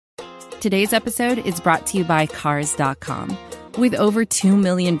Today's episode is brought to you by Cars.com. With over 2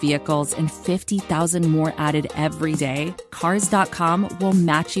 million vehicles and 50,000 more added every day, Cars.com will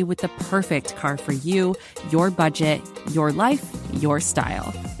match you with the perfect car for you, your budget, your life, your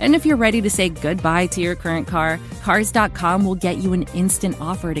style. And if you're ready to say goodbye to your current car, Cars.com will get you an instant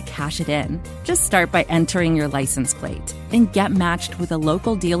offer to cash it in. Just start by entering your license plate and get matched with a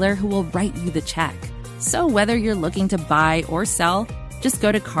local dealer who will write you the check. So whether you're looking to buy or sell, just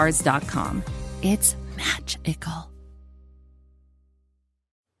go to Cars.com. It's magical.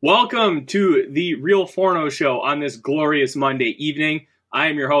 Welcome to the Real Forno Show on this glorious Monday evening. I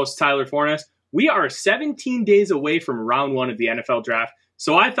am your host, Tyler Fornes. We are 17 days away from round one of the NFL draft,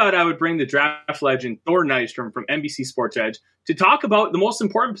 so I thought I would bring the draft legend Thor Nystrom from NBC Sports Edge to talk about the most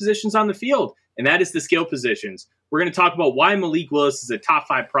important positions on the field, and that is the skill positions. We're going to talk about why Malik Willis is a top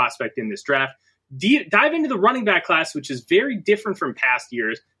 5 prospect in this draft, dive into the running back class, which is very different from past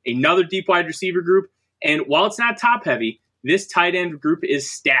years, another deep wide receiver group, and while it's not top heavy, this tight end group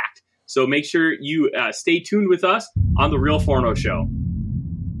is stacked. So make sure you stay tuned with us on The Real Forno Show.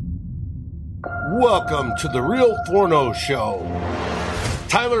 Welcome to The Real Forno Show.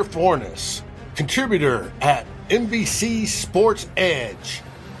 Tyler Fornes, contributor at NBC Sports Edge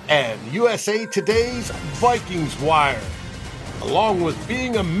and USA Today's Vikings Wire, along with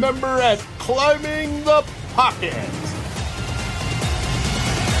being a member at Climbing the Pocket.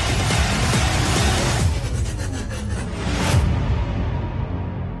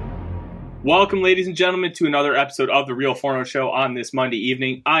 Welcome, ladies and gentlemen, to another episode of The Real Forno Show on this Monday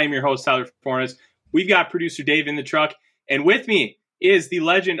evening. I am your host, Tyler Fornes. We've got producer Dave in the truck, and with me is the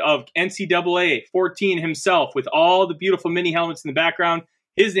legend of NCAA 14 himself with all the beautiful mini helmets in the background.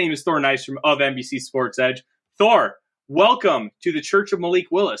 His name is Thor Nystrom of NBC Sports Edge. Thor, welcome to the Church of Malik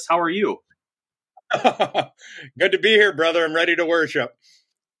Willis. How are you? Good to be here, brother. I'm ready to worship.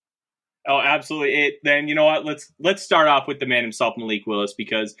 Oh, absolutely. Then you know what? Let's start off with the man himself, Malik Willis,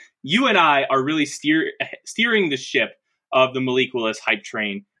 because you and I are really steering the ship of the Malik Willis hype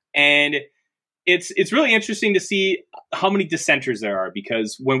train, and it's really interesting to see how many dissenters there are.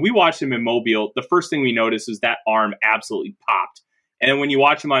 Because when we watched him in Mobile, the first thing we noticed is that arm absolutely popped, and then when you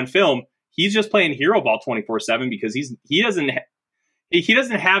watch him on film, he's just playing hero ball 24/7 because he doesn't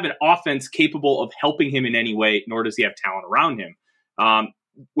have an offense capable of helping him in any way, nor does he have talent around him.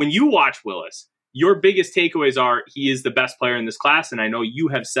 When you watch Willis, your biggest takeaways are he is the best player in this class, and I know you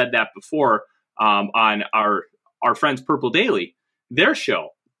have said that before on our friends Purple Daily, their show.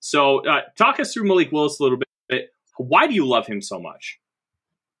 So talk us through Malik Willis a little bit. Why do you love him so much?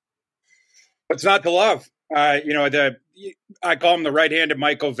 What's not to love? I call him the right-handed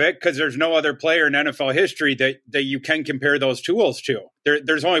Michael Vick because there's no other player in NFL history that you can compare those tools to.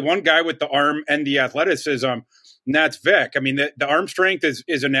 There's only one guy with the arm and the athleticism, and that's Vic. I mean, the arm strength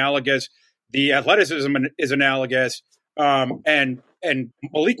is analogous. The athleticism is analogous. And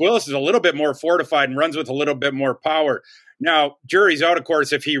Malik Willis is a little bit more fortified and runs with a little bit more power. Now, jury's out, of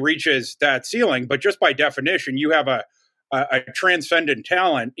course, if he reaches that ceiling. But just by definition, you have a transcendent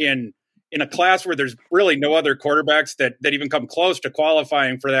talent in a class where there's really no other quarterbacks that even come close to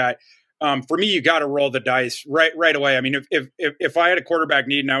qualifying for that. For me, you got to roll the dice right away. I mean, if I had a quarterback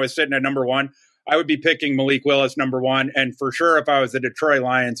need and I was sitting at number one, I would be picking Malik Willis number one. And for sure, if I was the Detroit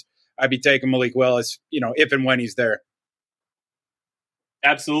Lions, I'd be taking Malik Willis, if and when he's there.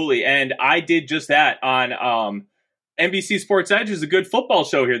 Absolutely. And I did just that on NBC Sports Edge. Is a good football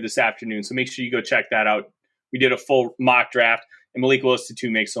show here this afternoon. So make sure you go check that out. We did a full mock draft, and Malik Willis to 2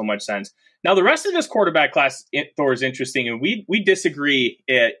 makes so much sense. Now, the rest of this quarterback class, Thor, is interesting, and we disagree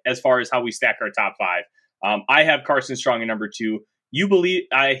as far as how we stack our top 5. I have Carson Strong at number 2. You believe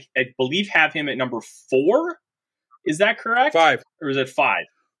I believe have him at number 4. Is that correct? 5. Or is it 5?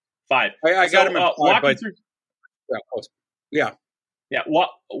 5. I got him at 5. But, through, yeah. Yeah.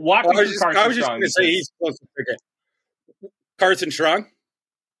 Walk me through Carson Strong. I was just going to say he's supposed to pick it. Carson Strong?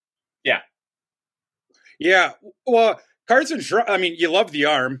 Yeah. Yeah. Well, Carson Strong, I mean, you love the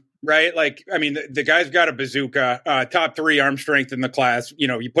arm, right? Like, I mean, the guy's got a bazooka, top 3 arm strength in the class.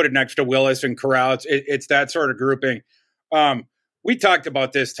 You put it next to Willis and Corral. It's that sort of grouping. We talked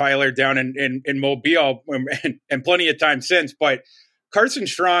about this, Tyler, down in Mobile and plenty of time since. But Carson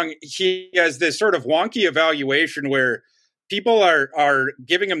Strong, he has this sort of wonky evaluation where people are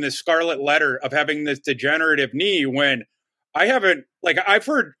giving him this scarlet letter of having this degenerative knee when I haven't, like, I've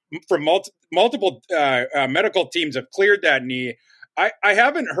heard from multiple medical teams have cleared that knee. I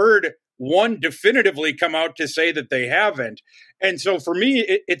haven't heard one definitively come out to say that they haven't. And so for me,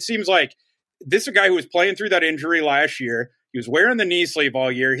 it seems like this is a guy who was playing through that injury last year. He was wearing the knee sleeve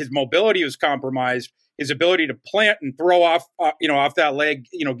all year. His mobility was compromised. his ability to plant and throw off, off that leg,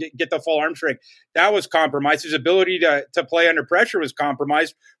 get the full arm strength, that was compromised. His ability to play under pressure was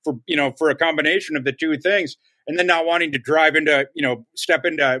compromised for a combination of the two things. And then not wanting to drive into, step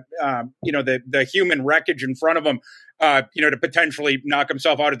into, the human wreckage in front of him, to potentially knock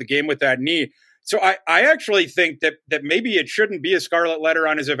himself out of the game with that knee. So I actually think that maybe it shouldn't be a scarlet letter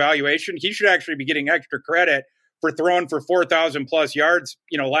on his evaluation. He should actually be getting extra credit for throwing for 4,000 plus yards,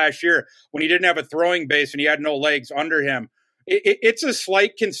 last year when he didn't have a throwing base and he had no legs under him. It's a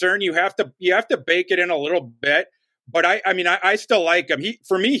slight concern. You have to bake it in a little bit. But I still like him.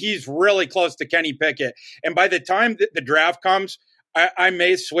 For me, he's really close to Kenny Pickett. And by the time the draft comes, I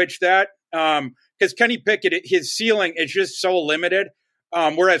may switch that because Kenny Pickett, his ceiling is just so limited.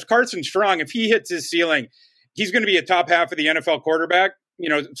 Whereas Carson Strong, if he hits his ceiling, he's going to be a top half of the NFL quarterback,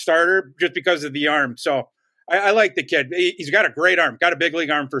 starter just because of the arm. So I like the kid. He's got a great arm, got a big league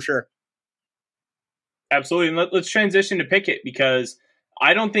arm for sure. Absolutely. And let's transition to Pickett because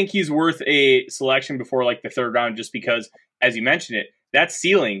I don't think he's worth a selection before like the third round, just because, as you mentioned it, that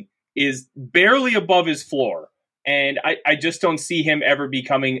ceiling is barely above his floor. And I just don't see him ever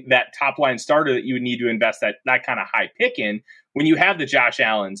becoming that top line starter that you would need to invest that kind of high pick in when you have the Josh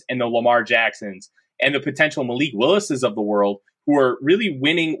Allens and the Lamar Jacksons and the potential Malik Willises of the world who are really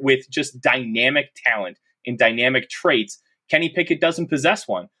winning with just dynamic talent and dynamic traits. Kenny Pickett doesn't possess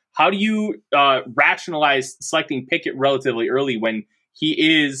one. How do you rationalize selecting Pickett relatively early when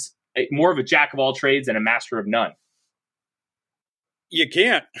he is more of a jack of all trades and a master of none? You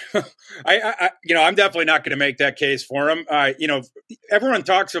can't. I'm definitely not going to make that case for him. Everyone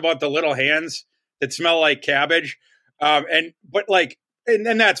talks about the little hands that smell like cabbage, and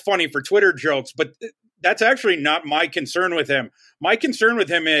that's funny for Twitter jokes, but that's actually not my concern with him. My concern with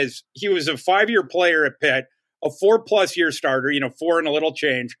him is he was a 5-year player at Pitt, a 4+ year starter, 4 and a little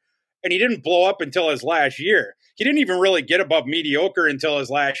change, and he didn't blow up until his last year. He didn't even really get above mediocre until his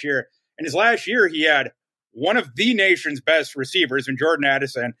last year. And his last year, he had one of the nation's best receivers in Jordan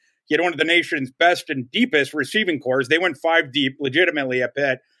Addison. He had one of the nation's best and deepest receiving cores. They went 5 deep legitimately at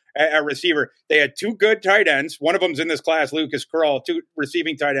Pitt at receiver. They had 2 good tight ends. One of them's in this class, Lucas Curl, 2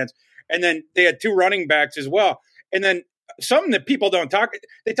 receiving tight ends. And then they had 2 running backs as well. And then something that people don't talk,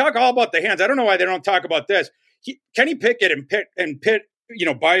 they talk all about the hands. I don't know why they don't talk about this. Kenny Pickett and Pitt,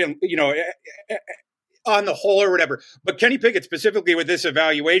 on the whole or whatever. But Kenny Pickett specifically with this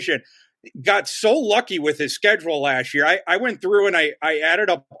evaluation got so lucky with his schedule last year. I went through and I added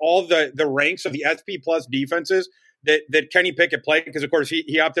up all the ranks of the SP plus defenses that Kenny Pickett played because, of course,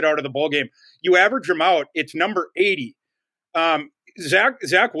 he opted out of the bowl game. You average them out, it's number 80.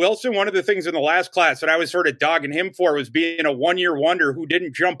 Zach Wilson, one of the things in the last class that I was sort of dogging him for was being a 1-year wonder who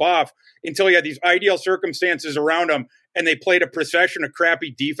didn't jump off until he had these ideal circumstances around him and they played a procession of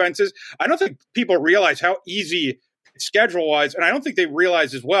crappy defenses. I don't think people realize how easy his schedule was, and I don't think they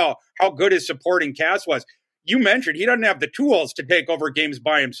realize as well how good his supporting cast was. You mentioned he doesn't have the tools to take over games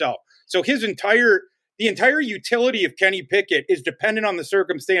by himself. So the entire utility of Kenny Pickett is dependent on the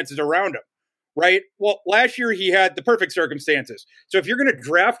circumstances around him. Right. Well, last year he had the perfect circumstances. So if you're going to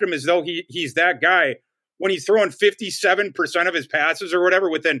draft him as though he's that guy, when he's throwing 57% of his passes or whatever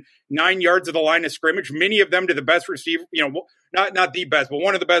within 9 yards of the line of scrimmage, many of them to the best receiver, not the best, but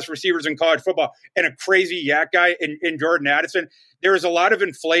one of the best receivers in college football, and a crazy yak guy in Jordan Addison, there is a lot of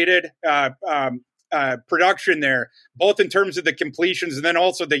inflated production there, both in terms of the completions and then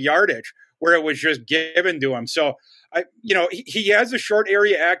also the yardage where it was just given to him. So, he has a short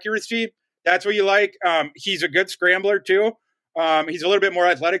area accuracy. That's what you like. He's a good scrambler too. He's a little bit more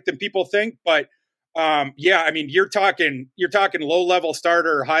athletic than people think, but you're talking low level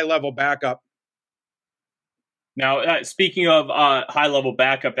starter, high level backup. Now, speaking of high level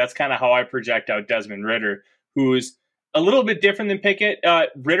backup, that's kind of how I project out Desmond Ridder, who's a little bit different than Pickett.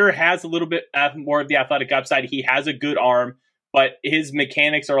 Ridder has a little bit more of the athletic upside. He has a good arm, but his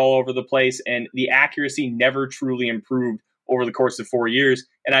mechanics are all over the place, and the accuracy never truly improved over the course of 4 years.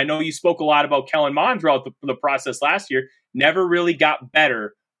 And I know you spoke a lot about Kellen Mond throughout the process last year, never really got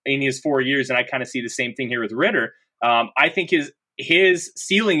better in his 4 years. And I kind of see the same thing here with Ridder. I think his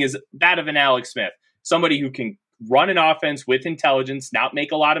ceiling is that of an Alex Smith, somebody who can run an offense with intelligence, not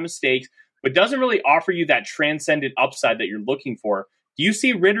make a lot of mistakes, but doesn't really offer you that transcendent upside that you're looking for. Do you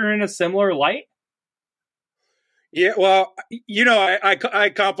see Ridder in a similar light? Yeah, well,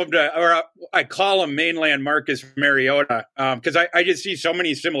 I compliment or I call him mainland Marcus Mariota because I just see so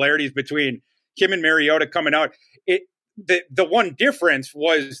many similarities between him and Mariota coming out. The one difference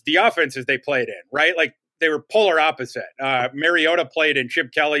was the offenses they played in, right? Like they were polar opposite. Mariota played in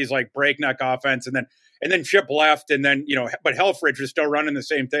Chip Kelly's like breakneck offense, and then Chip left, and then but Helfrich was still running the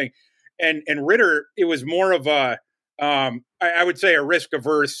same thing. And Ritter, it was more of a, I would say, a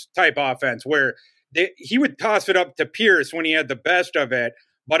risk-averse type offense where he would toss it up to Pierce when he had the best of it.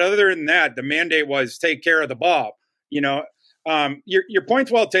 But other than that, the mandate was take care of the ball. Your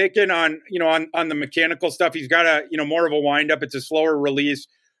point's well taken on the mechanical stuff. He's got more of a windup. It's a slower release.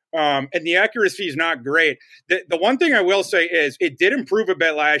 And the accuracy is not great. The one thing I will say is it did improve a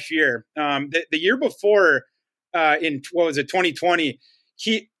bit last year. The year before, in 2020,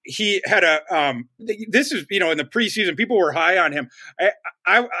 he had this is, in the preseason, people were high on him.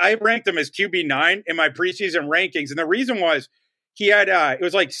 I ranked him as QB9 in my preseason rankings. And the reason was he had, it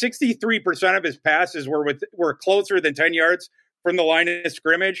was like 63% of his passes were closer than 10 yards from the line of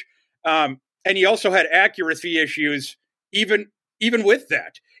scrimmage. And he also had accuracy issues, even with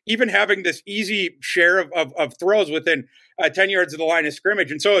that, even having this easy share of throws within 10 yards of the line of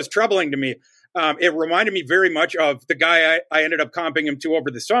scrimmage. And so it was troubling to me. It reminded me very much of the guy I ended up comping him to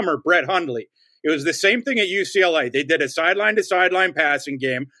over the summer, Brett Hundley. It was the same thing at UCLA. They did a sideline-to-sideline passing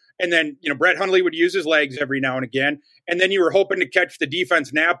game, and then Brett Hundley would use his legs every now and again, and then you were hoping to catch the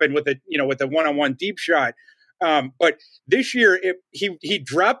defense napping with a one-on-one deep shot. But this year, he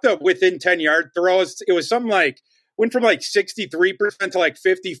dropped up within 10-yard throws. It was something like went from like 63% to like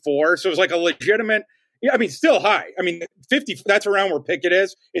 54. So it was like a legitimate. Yeah, I mean, still high. I mean, 50, that's around where Pickett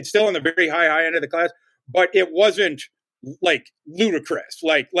is. It's still in the very high end of the class, but it wasn't like ludicrous,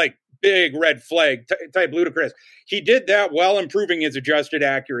 like big red flag type ludicrous. He did that while improving his adjusted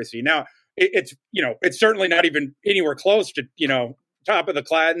accuracy. Now, it's certainly not even anywhere close to, top of the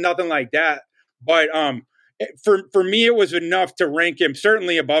class, nothing like that. But for me, it was enough to rank him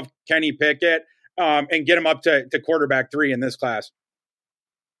certainly above Kenny Pickett and get him up to quarterback 3 in this class.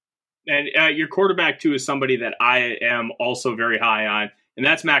 And your quarterback 2 is somebody that I am also very high on, and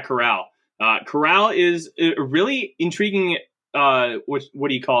that's Matt Corral. Corral is a really intriguing, what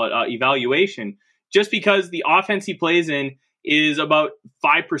do you call it, evaluation, just because the offense he plays in is about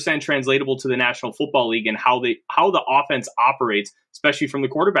 5% translatable to the National Football League and how the offense operates, especially from the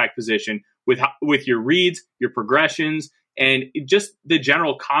quarterback position, with your reads, your progressions, and just the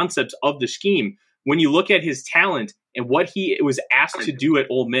general concepts of the scheme. When you look at his talent and what he was asked to do at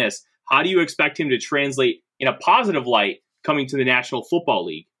Ole Miss, how do you expect him to translate in a positive light coming to the National Football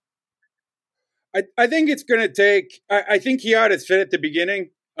League? I think it's going to take – I think he ought to sit at the beginning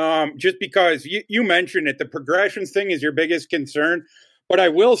just because you mentioned it. The progressions thing is your biggest concern. But I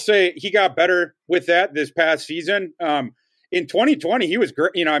will say he got better with that this past season. In 2020, he was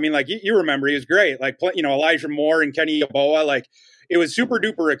great. You remember, he was great. Like, Elijah Moore and Kenny Yeboah, like it was super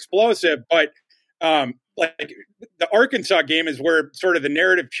duper explosive. But like the Arkansas game is where sort of the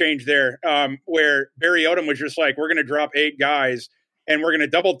narrative changed there, where Barry Odom was just like, we're going to drop 8 guys and we're going to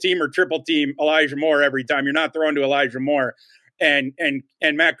double team or triple team Elijah Moore every time. You're not throwing to Elijah Moore. And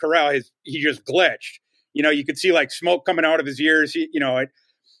Matt Corral, he just glitched. You could see like smoke coming out of his ears. He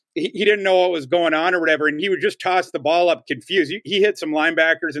didn't know what was going on or whatever. And he would just toss the ball up confused. He hit some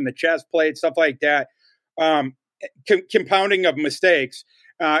linebackers in the chest plate, stuff like that. Compounding of mistakes.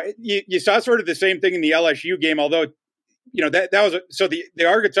 You saw sort of the same thing in the LSU game, although, that was the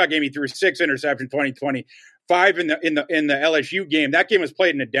Arkansas game, he threw 6 interceptions, 2020, 5 in the LSU game. That game was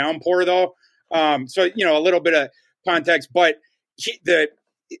played in a downpour though. So, a little bit of context, but I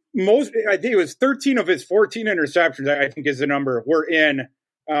think it was 13 of his 14 interceptions, I think is the number, were in,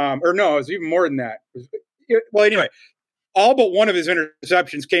 or no, it was even more than that. Well, anyway, all but one of his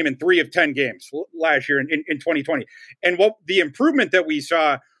interceptions came in 3 of 10 games last year in 2020. And what the improvement that we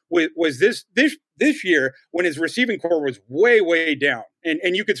saw was this year when his receiving core was way, way down.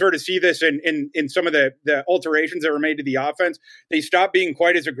 And you could sort of see this in some of the alterations that were made to the offense. They stopped being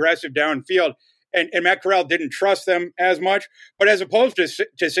quite as aggressive downfield. And Matt Corral didn't trust them as much. But as opposed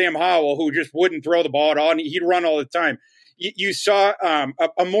to Sam Howell, who just wouldn't throw the ball at all, and he'd run all the time, you saw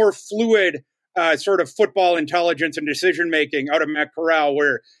a more fluid sort of football intelligence and decision-making out of Matt Corral,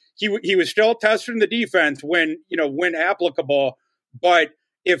 where he was still testing the defense when applicable. But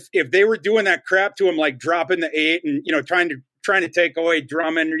if they were doing that crap to him, like dropping the 8 and, trying to take away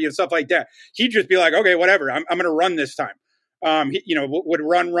Drummond or stuff like that, he'd just be like, okay, whatever, I'm going to run this time. Would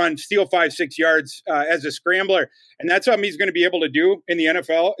run, steal 5-6 yards as a scrambler. And that's something he's going to be able to do in the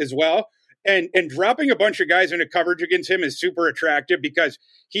NFL as well. And dropping a bunch of guys into coverage against him is super attractive because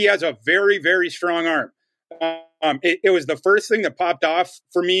he has a very, very strong arm. It was the first thing that popped off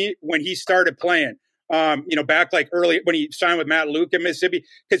for me when he started playing, back like early when he signed with Matt Luke in Mississippi,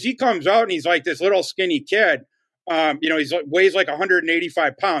 because he comes out and he's like this little skinny kid. He's weighs like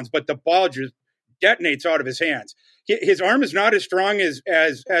 185 pounds, but the ball just detonates out of his hands. His arm is not as strong as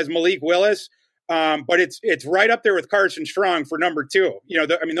Malik Willis, but it's right up there with Carson Strong for number 2.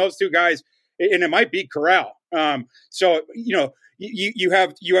 Those two guys, and it might be Corral. So you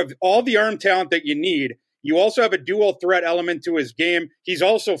have all the arm talent that you need. You also have a dual threat element to his game. He's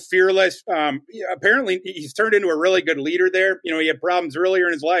also fearless. Apparently, he's turned into a really good leader there. He had problems earlier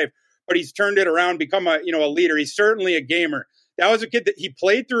in his life, but he's turned it around, become a leader. He's certainly a gamer. That was a kid that he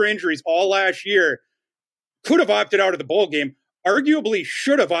played through injuries all last year. Could have opted out of the bowl game. Arguably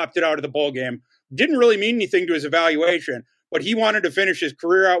should have opted out of the bowl game. Didn't really mean anything to his evaluation, but he wanted to finish his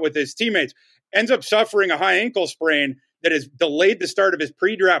career out with his teammates. Ends up suffering a high ankle sprain that has delayed the start of his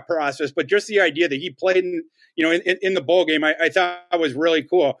pre-draft process. But just the idea that he played in the bowl game, I thought was really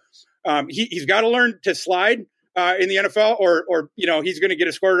cool. He's got to learn to slide in the NFL, or he's going to get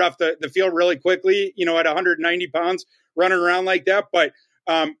escorted off the field really quickly. At 190 pounds, running around like that. But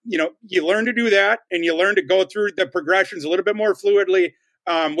you learn to do that, and you learn to go through the progressions a little bit more fluidly,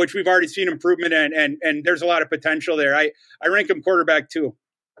 which we've already seen improvement in, and there's a lot of potential there. I rank him quarterback 2.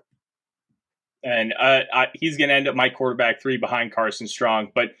 And he's going to end up my quarterback 3 behind Carson Strong.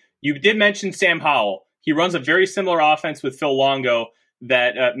 But you did mention Sam Howell. He runs a very similar offense with Phil Longo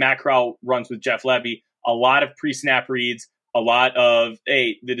that Matt Corral runs with Jeff Levy. A lot of pre-snap reads, a lot of,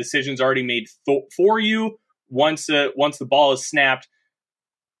 the decision's already made for you once the ball is snapped.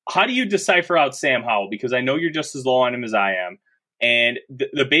 How do you decipher out Sam Howell? Because I know you're just as low on him as I am. And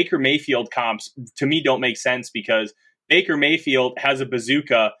the Baker Mayfield comps, to me, don't make sense because Baker Mayfield has a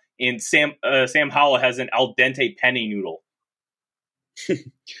bazooka and Sam Howell has an al dente penny noodle.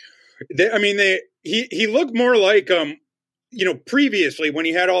 He looked more like previously when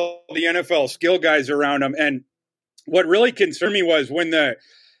he had all the NFL skill guys around him. And what really concerned me was when the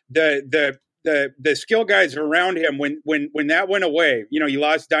skill guys around him, when that went away. You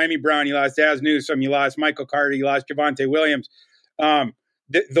lost Dimey Brown, you lost Az Newsome, you lost Michael Carter, you lost Javonte Williams.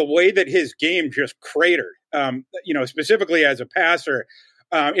 The way that his game just cratered, specifically as a passer.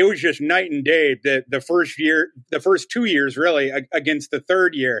 It was just night and day the first 2 years really against the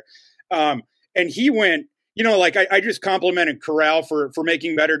third year. And he went, I just complimented Corral for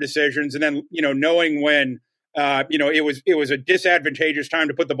making better decisions. And then, knowing when, it was a disadvantageous time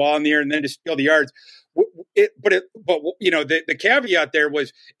to put the ball in the air and then to steal the yards. The caveat there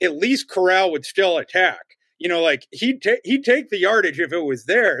was at least Corral would still attack. He'd take the yardage if it was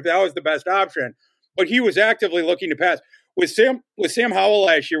there, if that was the best option. But he was actively looking to pass. With Sam Howell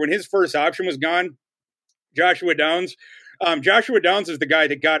last year, when his first option was gone, Joshua Downs is the guy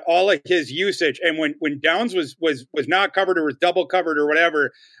that got all of his usage. And when Downs was not covered or was double covered or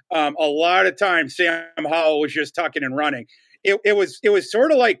whatever, a lot of times Sam Howell was just tucking and running. It was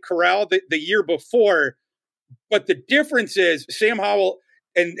sort of like Corral the year before, but the difference is Sam Howell,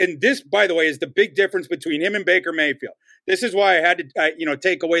 and this, by the way, is the big difference between him and Baker Mayfield. This is why I had to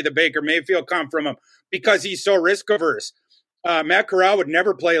take away the Baker Mayfield comp from him, because he's so risk averse. Matt Corral would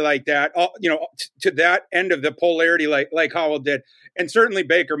never play like that, to that end of the polarity like Howell did. And certainly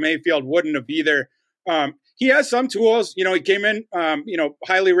Baker Mayfield wouldn't have either. He has some tools. He came in,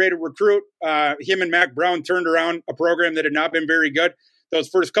 highly rated recruit. Him and Mac Brown turned around a program that had not been very good those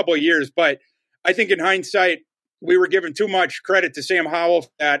first couple of years. But I think in hindsight, we were giving too much credit to Sam Howell for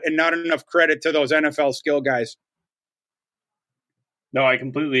that and not enough credit to those NFL skill guys. No, I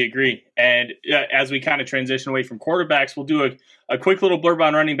completely agree. And as we kind of transition away from quarterbacks, we'll do a quick little blurb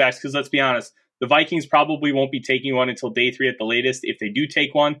on running backs because let's be honest, the Vikings probably won't be taking one until day 3 at the latest if they do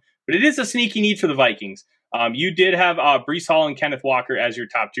take one. But it is a sneaky need for the Vikings. You did have Breece Hall and Kenneth Walker as your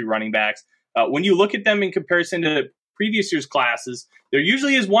top 2 running backs. When you look at them in comparison to previous year's classes, there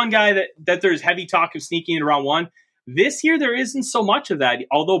usually is one guy that there's heavy talk of sneaking in around 1. This year, there isn't so much of that,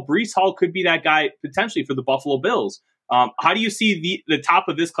 although Breece Hall could be that guy potentially for the Buffalo Bills. How do you see the top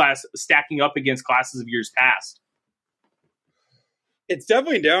of this class stacking up against classes of years past? It's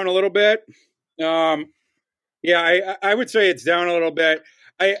definitely down a little bit. I would say it's down a little bit.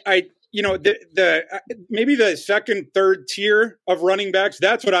 Maybe the second, third tier of running backs,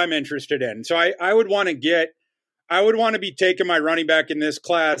 that's what I'm interested in. So I would want to be taking my running back in this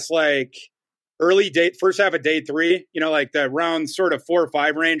class like first half of day 3, like the round sort of 4 or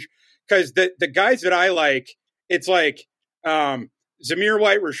 5 range. Because the guys that I like, it's like Zamir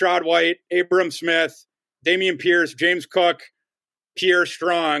White, Rashad White, Abram Smith, Damian Pierce, James Cook, Pierre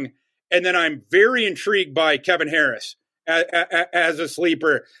Strong. And then I'm very intrigued by Kevin Harris as a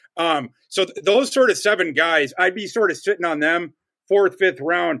sleeper. So those sort of 7 guys, I'd be sort of sitting on them 4th, 5th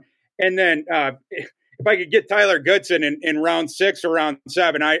round. And then if I could get Tyler Goodson in round 6 or round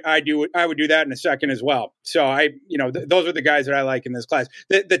 7, I would do that in a second as well. So those are the guys that I like in this class.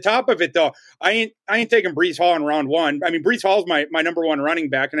 The top of it though, I ain't taking Breece Hall in round 1. I mean, Breece Hall's my number 1 running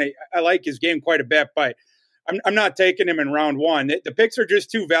back, and I like his game quite a bit, but I'm not taking him in round 1. The picks are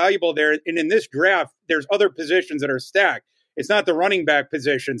just too valuable there. And in this draft, there's other positions that are stacked. It's not the running back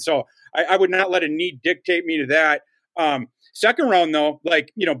position. So I would not let a need dictate me to that. Second round, though,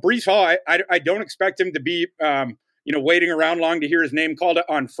 Breece Hall, I don't expect him to be, waiting around long to hear his name called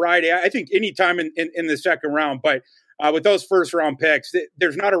on Friday. I think any time in the second round. But with those first round picks,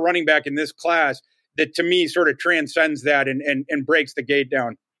 there's not a running back in this class that to me sort of transcends that and breaks the gate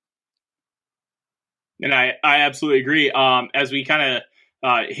down. And I absolutely agree. As we kind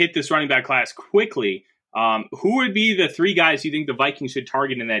of hit this running back class quickly, who would be the 3 guys you think the Vikings should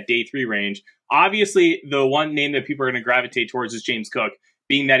target in that day 3 range? Obviously, the one name that people are going to gravitate towards is James Cook,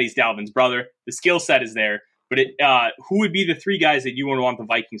 being that he's Dalvin's brother. The skill set is there. But who would be the 3 guys that you would want the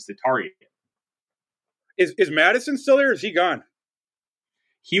Vikings to target? Is Madison still there, or is he gone?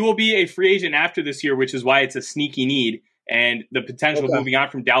 He will be a free agent after this year, which is why it's a sneaky need. And the potential of moving on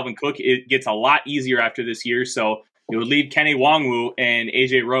from Dalvin Cook, it gets a lot easier after this year. So it would leave Kenny Nwangwu and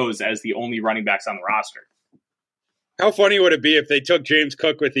AJ Rose as the only running backs on the roster. How funny would it be if they took James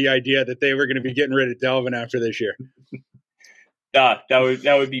Cook with the idea that they were going to be getting rid of Dalvin after this year? That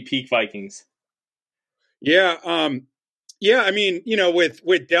would be peak Vikings. Yeah. I mean, with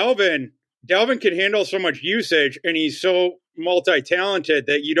Dalvin can handle so much usage, and he's so multi-talented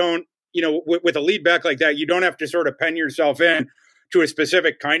that you don't, with a lead back like that, you don't have to sort of pen yourself in to a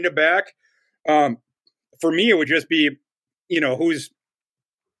specific kind of back. For me, it would just be, who's,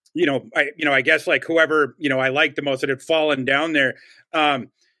 I guess like whoever, I like the most that had fallen down there.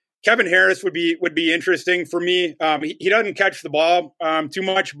 Kevin Harris would be interesting for me. He doesn't catch the ball too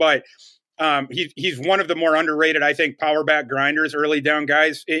much, but he's one of the more underrated, I think, power back grinders, early down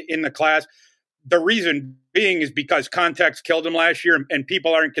guys in the class. The reason being is because context killed him last year, and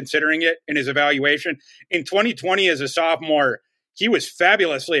people aren't considering it in his evaluation. In 2020, as a sophomore, he was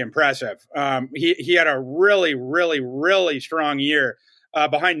fabulously impressive. He had a really, really, really strong year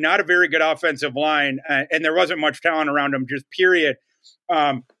behind not a very good offensive line, and there wasn't much talent around him, just period.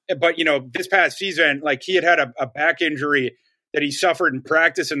 But, this past season, like he had a back injury that he suffered in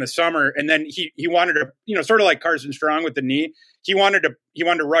practice in the summer. And then he wanted to, sort of like Carson Strong with the knee, he wanted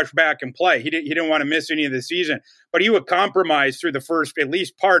to rush back and play. He didn't want to miss any of the season, but he would compromise through the first, at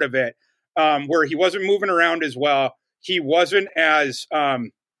least part of it, where he wasn't moving around as well. He wasn't as,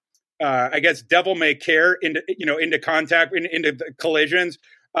 I guess, devil may care into contact, into the collisions.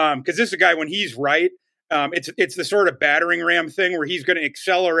 Cause this is a guy, when he's right, it's the sort of battering ram thing where he's going to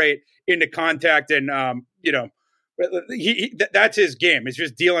accelerate into contact and, that's his game. It's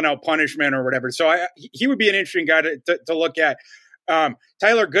just dealing out punishment or whatever. So he would be an interesting guy to look at.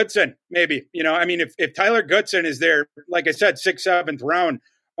 Tyler Goodson, maybe, if Tyler Goodson is there, like I said, 6th, 7th round,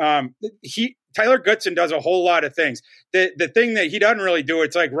 Tyler Goodson does a whole lot of things. The thing that he doesn't really do,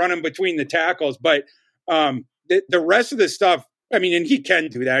 it's like running between the tackles, but the rest of the stuff, and he can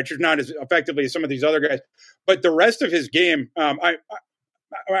do that. It's just not as effectively as some of these other guys, but the rest of his game,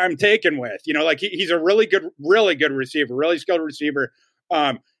 I'm taken with, he's a really good receiver, really skilled receiver.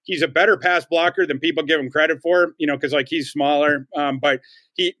 He's a better pass blocker than people give him credit for, cause he's smaller. But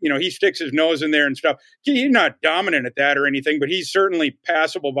he sticks his nose in there and stuff. He's not dominant at that or anything, but he's certainly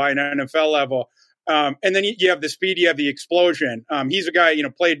passable by an NFL level. And then you have the speed, you have the explosion. He's a guy,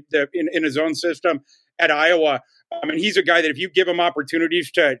 played in his own system at Iowa. And he's a guy that if you give him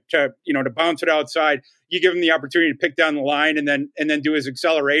opportunities to bounce it outside, you give him the opportunity to pick down the line and then do his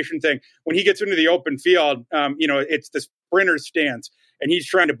acceleration thing. When he gets into the open field, it's the sprinter stance, and he's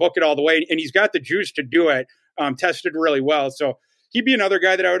trying to book it all the way, and he's got the juice to do it. Tested really well, so he'd be another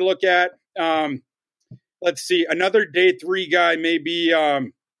guy that I would look at. Let's see, another day 3 guy, maybe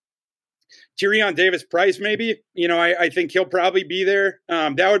Tyrion Davis-Price. Maybe I think he'll probably be there.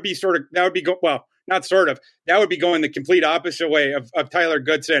 That would be not sort of. That would be going the complete opposite way of Tyler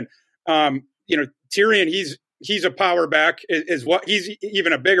Goodson. Tyrion, he's a power back. Is what he's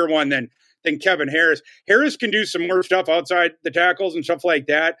even a bigger one than Kevin Harris. Harris can do some more stuff outside the tackles and stuff like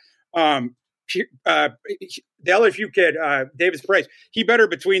that. The LSU kid, Davis-Price, he better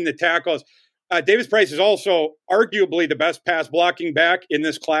between the tackles. Davis-Price is also arguably the best pass blocking back in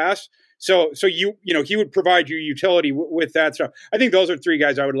this class. So he would provide you utility with that stuff. I think those are 3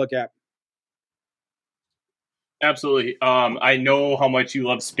 guys I would look at. Absolutely. I know how much you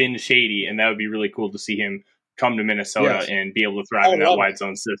love Spin Shady, and that would be really cool to see him come to Minnesota and be able to thrive in that wide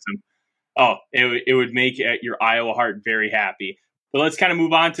zone system. Oh, it would make your Iowa heart very happy. But let's kind of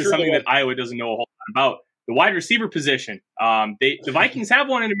move on to something that Iowa doesn't know a whole lot about the wide receiver position. The Vikings have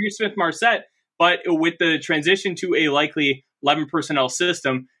one in Amir Smith-Marset, but with the transition to a likely 11 personnel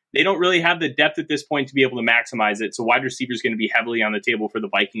system, they don't really have the depth at this point to be able to maximize it. So wide receiver is going to be heavily on the table for the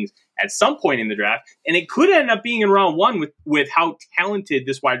Vikings at some point in the draft. And it could end up being in round one with how talented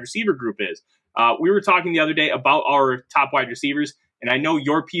this wide receiver group is. We were talking the other day about our top wide receivers, and I know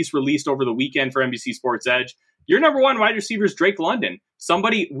your piece released over the weekend for NBC Sports Edge. Your number one wide receiver is Drake London,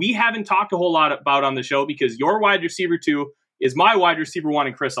 somebody we haven't talked a whole lot about on the show because your wide receiver 2 is my wide receiver 1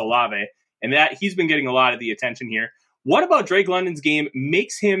 in Chris Olave, and that he's been getting a lot of the attention here. What about Drake London's game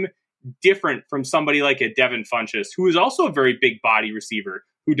makes him different from somebody like a Devin Funchess, who is also a very big body receiver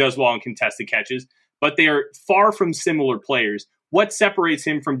who does well in contested catches, but they are far from similar players? What separates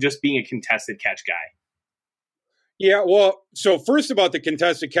him from just being a contested catch guy? Yeah, well, so first about the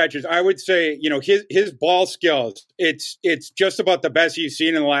contested catches, I would say, his ball skills, it's just about the best you've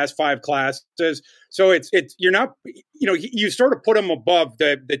seen in the last 5 classes. So it's you're not, you sort of put him above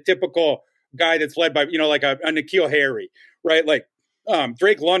the typical guy that's led by, like a N'Keal Harry, right? Like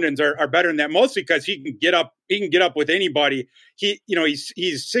Drake London's are better than that, mostly because he can get up with anybody. He's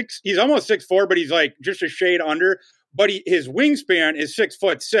almost 6'4", but he's like just a shade under, but his wingspan is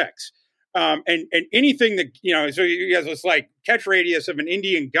 6'6". And anything that, so he has this like catch radius of an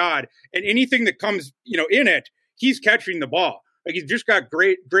Indian god, and anything that comes, in it, he's catching the ball. Like he's just got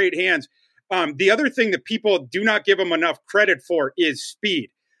great hands. The other thing that people do not give him enough credit for is speed.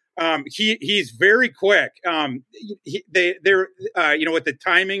 He's very quick. They're with the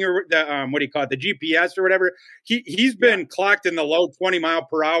timing or the, what do you call it? The GPS or whatever. He's been clocked in the low 20 mile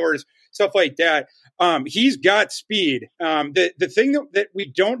per hours, stuff like that. He's got speed. The thing that we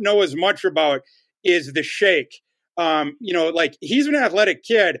don't know as much about is the shake. Like he's an athletic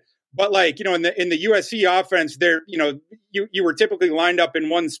kid, but like, in the USC offense there, you were typically lined up in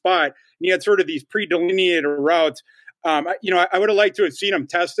one spot and you had sort of these pre-delineated routes. I would have liked to have seen him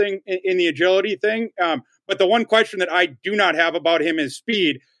testing in the agility thing. But the one question that I do not have about him is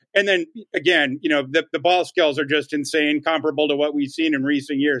speed. And then again, the ball skills are just insane, comparable to what we've seen in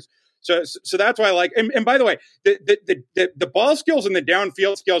recent years. So that's why I like, and by the way, the ball skills and the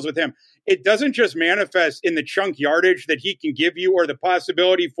downfield skills with him, it doesn't just manifest in the chunk yardage that he can give you or the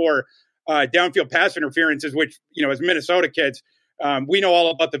possibility for downfield pass interferences, which, as Minnesota kids, we know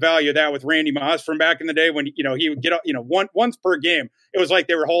all about the value of that with Randy Moss from back in the day when, he would get, once per game. It was like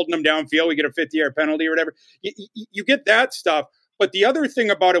they were holding him downfield. We get a 50-yard penalty or whatever. You get that stuff. But the other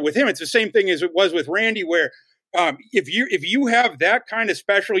thing about it with him, it's the same thing as it was with Randy, where if you have that kind of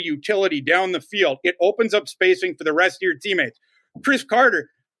special utility down the field, it opens up spacing for the rest of your teammates. Chris Carter,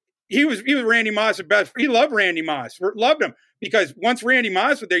 he was Randy Moss at best. He loved Randy Moss, loved him, because once Randy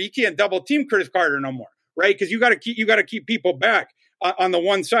Moss was there, you can't double team Chris Carter no more, right? Because you got to keep people back on the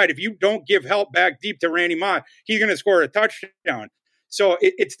one side. If you don't give help back deep to Randy Moss, he's going to score a touchdown. So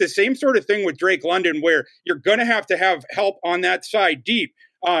it's the same sort of thing with Drake London, where you're going to have help on that side deep.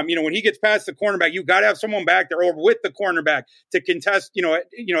 When he gets past the cornerback, you got to have someone back there or with the cornerback to contest,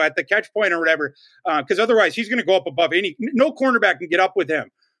 at the catch point or whatever. Because otherwise he's going to go up above no cornerback can get up with him.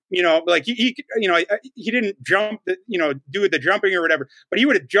 Like he didn't jump, do the jumping or whatever, but he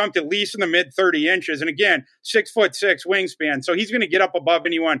would have jumped at least in the mid 30 inches. And again, 6'6" wingspan. So he's going to get up above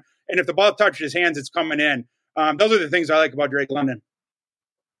anyone. And if the ball touches his hands, it's coming in. Those are the things I like about Drake London.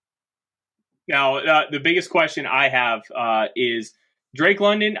 Now, the biggest question I have is Drake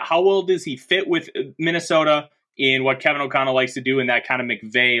London, how well does he fit with Minnesota in what Kevin O'Connell likes to do in that kind of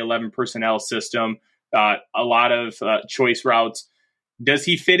McVay 11 personnel system, a lot of choice routes? Does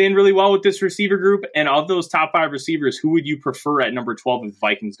he fit in really well with this receiver group? And of those top 5 receivers, who would you prefer at number 12 if the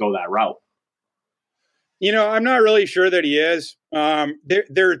Vikings go that route? I'm not really sure that he is.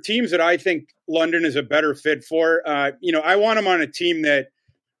 There are teams that I think London is a better fit for. I want him on a team that,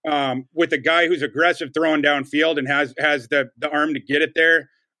 with a guy who's aggressive throwing downfield and has the arm to get it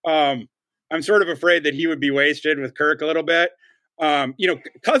there. I'm sort of afraid that he would be wasted with Kirk a little bit.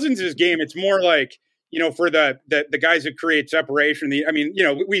 Cousins' game, it's more like, for the guys that create separation.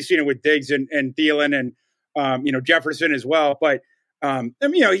 We've seen it with Diggs and Thielen and, Jefferson as well. But,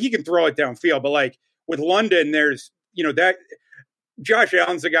 he can throw it downfield. But like with London, there's, that Josh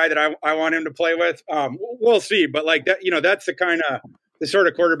Allen's the guy that I want him to play with. We'll see. But like that, that's the sort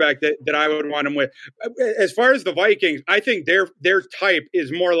of quarterback that I would want him with. As far as the Vikings, I think their type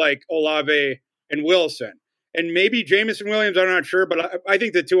is more like Olave and Wilson. And maybe Jameson Williams, I'm not sure. But I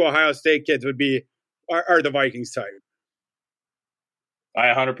think the 2 Ohio State kids are the Vikings type. I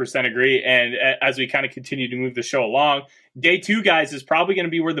 100% agree. And as we kind of continue to move the show along, day 2, guys, is probably going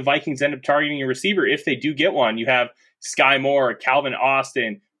to be where the Vikings end up targeting a receiver if they do get one. You have Sky Moore, Calvin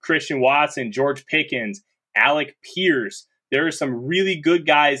Austin, Christian Watson, George Pickens, Alec Pierce. There are some really good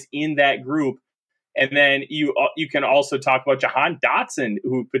guys in that group. And then you can also talk about Jahan Dotson,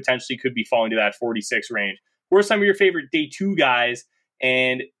 who potentially could be falling to that 46 range. Who are some of your favorite day 2 guys?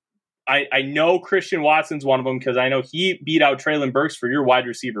 And I know Christian Watson's one of them because I know he beat out Treylon Burks for your wide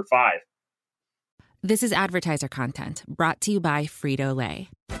receiver 5. This is advertiser content brought to you by Frito-Lay.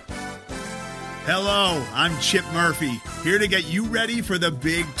 Hello, I'm Chip Murphy, here to get you ready for the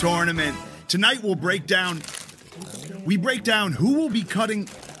big tournament. Tonight we'll break down who will be cutting.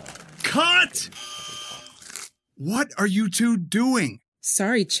 Cut! What are you two doing?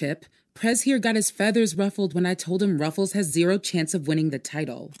 Sorry, Chip. Prez here got his feathers ruffled when I told him Ruffles has 0 chance of winning the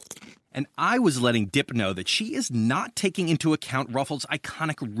title. And I was letting Dip know that she is not taking into account Ruffles'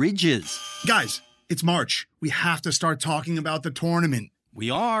 iconic ridges. Guys, it's March. We have to start talking about the tournament. We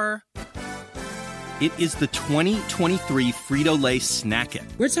are. It is the 2023 Frito-Lay Snack It.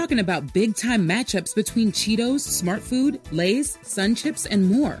 We're talking about big-time matchups between Cheetos, Smart Food, Lay's, Sun Chips, and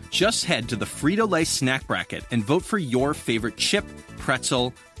more. Just head to the Frito-Lay Snack Bracket and vote for your favorite chip,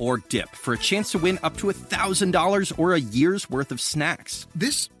 pretzel, or dip for a chance to win up to $1,000 or a year's worth of snacks.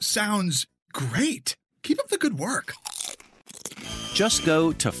 This sounds great. Keep up the good work. Just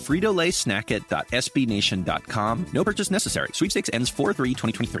go to fritolaysnackit.sbnation.com. No purchase necessary. Sweepstakes ends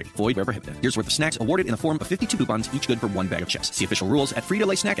 4/3/2023. Void where prohibited. Year's worth of snacks awarded in the form of 52 coupons, each good for 1 bag of chips. See official rules at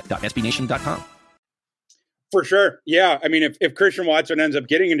fritolaysnackit.sbnation.com. For sure. Yeah. I mean, if Christian Watson ends up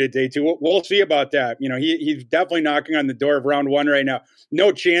getting into day 2, we'll see about that. You know, he's definitely knocking on the door of round 1 right now.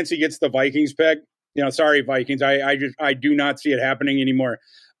 No chance he gets the Vikings pick. You know, sorry, Vikings. I do not see it happening anymore.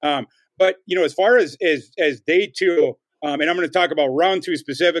 But, you know, as far as day 2, and I'm going to talk about round 2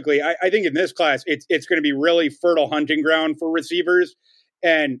 specifically, I think in this class, it's going to be really fertile hunting ground for receivers.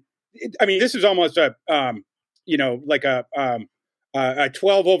 And this is almost a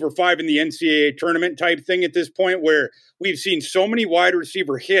 12/5 in the NCAA tournament type thing at this point, where we've seen so many wide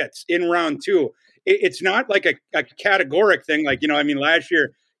receiver hits in round 2. It's not like a categoric thing. Like, last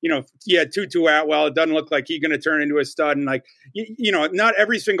year, he had Tutu Atwell. It doesn't look like he's going to turn into a stud. And not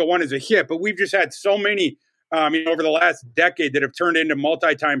every single one is a hit, but we've just had so many over the last decade that have turned into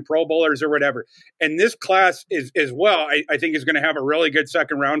multi-time Pro Bowlers or whatever. And this class is as well, I think, is going to have a really good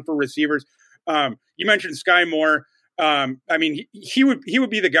second round for receivers. You mentioned Sky Moore. He would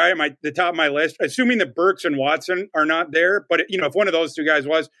be the guy at the top of my list, assuming that Burks and Watson are not there. But if one of those 2 guys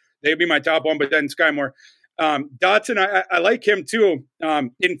was, they'd be my top one. But then Sky Moore, Dotson, I like him too.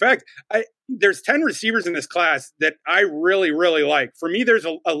 In fact, there's 10 receivers in this class that I really, really like. For me, there's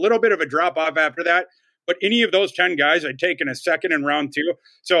a little bit of a drop off after that. But any of those 10 guys, I'd take in a second in round 2.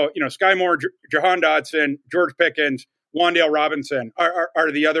 So, Sky Moore, Jahan Dotson, George Pickens, Wan'Dale Robinson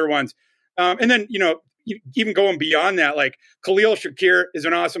are the other ones. And then, even going beyond that, like Khalil Shakir is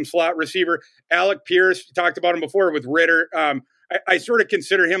an awesome slot receiver. Alec Pierce, you talked about him before with Ritter. I sort of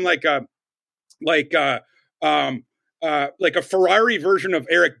consider him like a Ferrari version of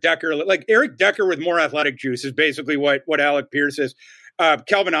Eric Decker. Like Eric Decker with more athletic juice is basically what Alec Pierce is.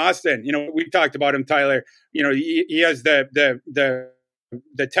 Calvin Austin, we've talked about him, Tyler. He has the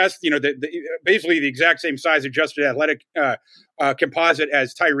test, basically the exact same size adjusted athletic composite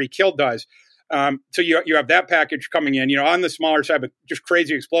as Tyreek Hill does. So you have that package coming in, on the smaller side, but just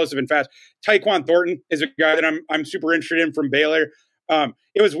crazy explosive and fast. Tyquan Thornton is a guy that I'm super interested in from Baylor.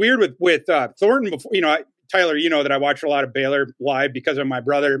 It was weird with Thornton before, Tyler, that I watched a lot of Baylor live because of my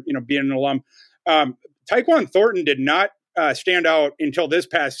brother, being an alum. Tyquan Thornton did not stand out until this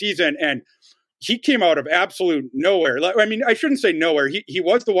past season, and he came out of absolute nowhere. I shouldn't say nowhere. He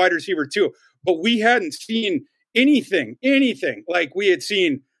was the wide receiver too, but we hadn't seen anything like we had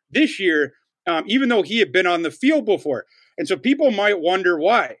seen this year, even though he had been on the field before. And so people might wonder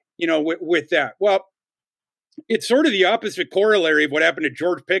why, with that. Well, it's sort of the opposite corollary of what happened to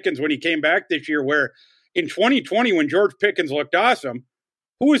George Pickens when he came back this year, where in 2020, when George Pickens looked awesome,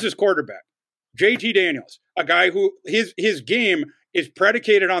 who was his quarterback? JT Daniels, a guy who his game is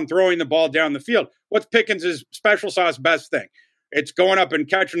predicated on throwing the ball down the field. What's Pickens' special sauce best thing? It's going up and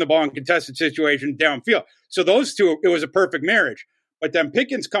catching the ball in contested situation downfield. So those two, it was a perfect marriage. But then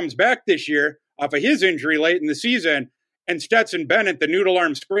Pickens comes back this year off of his injury late in the season, and Stetson Bennett, the noodle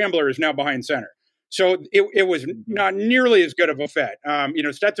arm scrambler, is now behind center. So it was not nearly as good of a fit.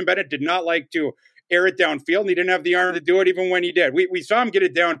 Stetson Bennett did not like to air it downfield, and he didn't have the arm to do it even when he did. We saw him get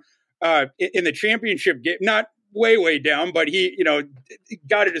it down in the championship game, not way down, but he,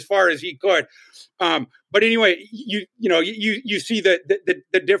 got it as far as he could. But anyway, you see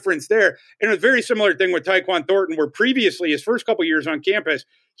the difference there. And it was a very similar thing with Tyquan Thornton, where previously his first couple years on campus,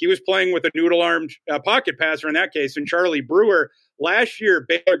 he was playing with a noodle-armed pocket passer in that case, and Charlie Brewer. Last year,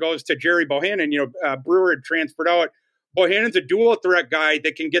 Baylor goes to Jerry Bohannon. Brewer had transferred out. Bohannon's a dual threat guy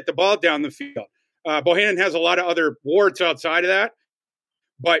that can get the ball down the field. Bohannon has a lot of other warts outside of that,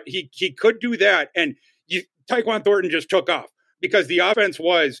 but he could do that. And Tyquan Thornton just took off because the offense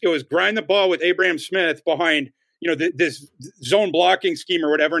was grind the ball with Abraham Smith behind, this zone blocking scheme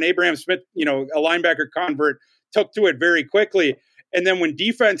or whatever. And Abraham Smith, a linebacker convert, took to it very quickly. And then when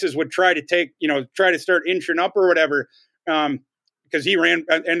defenses would try to start inching up or whatever, because he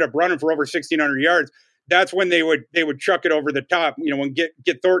ended up running for over 1,600 yards. That's when they would chuck it over the top, when get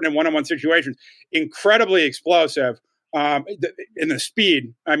Thornton in one-on-one situations. Incredibly explosive. In the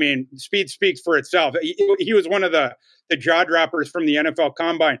speed, speed speaks for itself. He was one of the jaw droppers from the NFL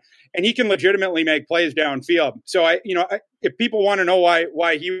Combine, and he can legitimately make plays downfield. So if people want to know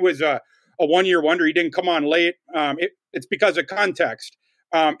why he was a one-year wonder, he didn't come on late. It's because of context.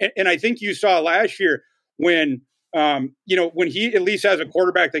 And I think you saw last year when he at least has a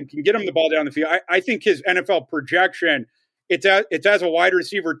quarterback that can get him the ball down the field. I think his NFL projection, it's as a wide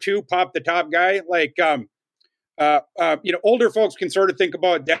receiver too, pop the top guy. Like, older folks can sort of think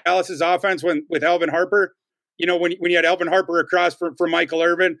about Dallas's offense with Alvin Harper, when you had Alvin Harper across for Michael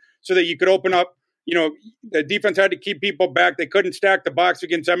Irvin, so that you could open up, the defense had to keep people back. They couldn't stack the box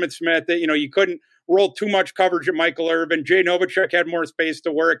against Emmitt Smith. You couldn't roll too much coverage at Michael Irvin. Jay Novacek had more space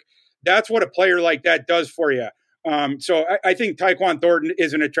to work. That's what a player like that does for you. So I think Tyquan Thornton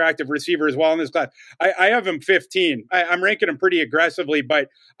is an attractive receiver as well in this class. I have him 15. I'm ranking him pretty aggressively, but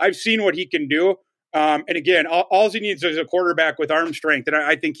I've seen what he can do. And again, all he needs is a quarterback with arm strength, and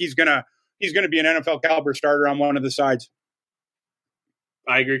I think he's gonna be an NFL caliber starter on one of the sides.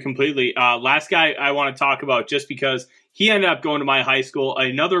 I agree completely. Last guy I want to talk about, just because he ended up going to my high school,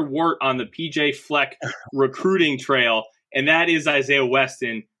 another wart on the PJ Fleck recruiting trail, and that is Isaiah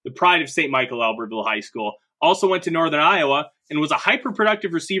Weston, the pride of St. Michael Albertville High School. Also went to Northern Iowa and was a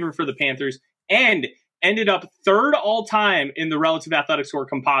hyper-productive receiver for the Panthers, and ended up third all-time in the relative athletic score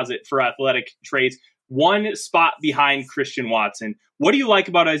composite for athletic traits, one spot behind Christian Watson. What do you like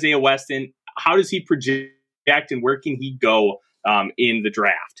about Isaiah Weston? How does he project, and where can he go in the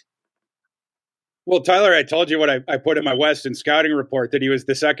draft? Well, Tyler, I told you what I put in my Weston scouting report, that he was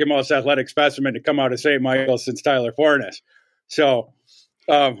the second most athletic specimen to come out of St. Michael since Tyler Fornes. So,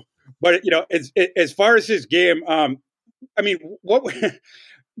 but as far as his game, what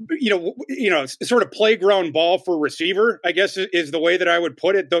sort of playground ball for receiver, I guess is the way that I would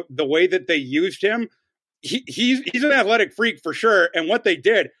put it. The way that they used him, he's an athletic freak for sure. And what they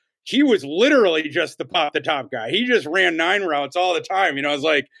did, he was literally just the top guy. He just ran 9 routes all the time.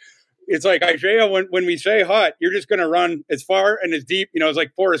 It's like Isaiah, when we say hut, you're just going to run as far and as deep. It's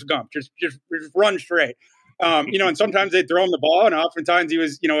like Forrest Gump, just run straight. And sometimes they throw him the ball, and oftentimes he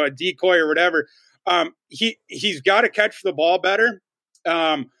was, a decoy or whatever. He's got to catch the ball better,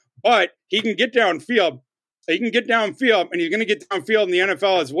 but he can get downfield. And he's going to get downfield in the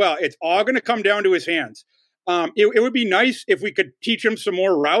NFL as well. It's all going to come down to his hands. It would be nice if we could teach him some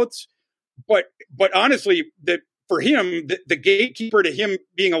more routes, but honestly, for him, the gatekeeper to him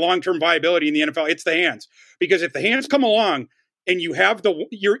being a long-term viability in the NFL, it's the hands. Because if the hands come along and you have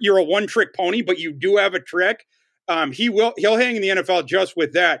you're a one-trick pony, but you do have a trick, he'll hang in the NFL just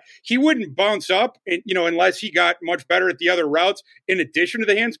with that. He wouldn't bounce up, unless he got much better at the other routes, in addition to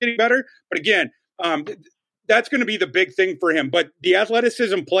the hands getting better. But again, that's going to be the big thing for him. But the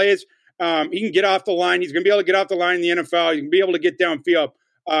athleticism plays. He can get off the line. He's going to be able to get off the line in the NFL. He can be able to get downfield.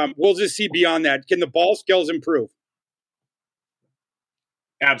 We'll just see beyond that. Can the ball skills improve?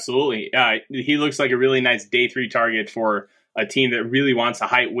 Absolutely. He looks like a really nice day 3 target for a team that really wants a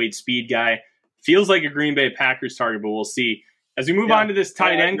height, weight, speed guy. Feels like a Green Bay Packers target, but we'll see. As we move on to this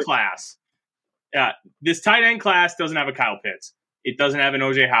tight end class, this tight end class doesn't have a Kyle Pitts. It doesn't have an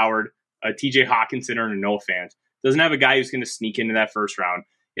O.J. Howard, a T.J. Hawkinson, or a Noah Fant. It doesn't have a guy who's going to sneak into that first round.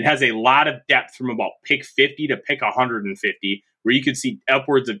 It has a lot of depth from about pick 50 to pick 150, where you could see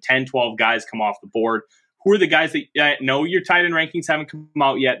upwards of 10, 12 guys come off the board. Who are the guys that know your tight end rankings haven't come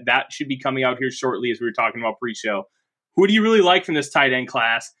out yet? That should be coming out here shortly, as we were talking about pre-show. Who do you really like from this tight end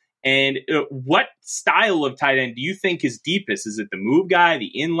class? And what style of tight end do you think is deepest? Is it the move guy,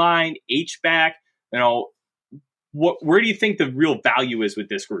 the inline, H-back? Where do you think the real value is with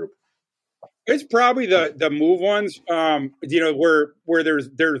this group? It's probably the move ones, where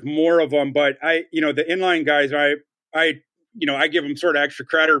there's more of them. But the inline guys, I give them sort of extra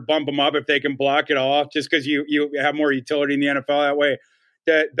credit or bump them up if they can block it all, just because you have more utility in the NFL that way.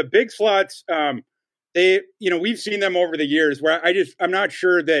 The big slots, we've seen them over the years where I'm not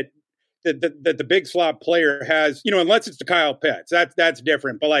sure that the big slot player has, unless it's the Kyle Pitts, that's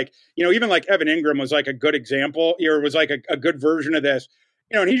different. But like, even like Evan Ingram was like a good example, or was like a good version of this,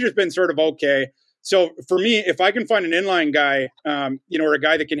 and he's just been sort of okay. So for me, if I can find an inline guy, or a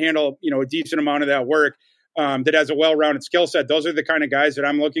guy that can handle, a decent amount of that work, that has a well-rounded skill set, those are the kind of guys that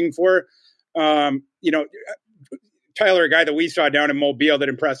I'm looking for. Tyler, a guy that we saw down in Mobile that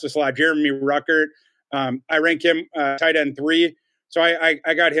impressed us a lot, Jeremy Ruckert. I rank him tight end 3. So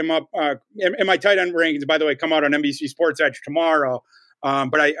I got him up. And my tight end rankings, by the way, come out on NBC Sports Edge tomorrow.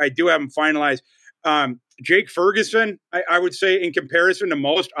 But I do have them finalized. Jake Ferguson, I would say in comparison to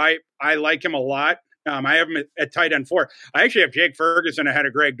most, I like him a lot. I have him at tight end 4. I actually have Jake Ferguson ahead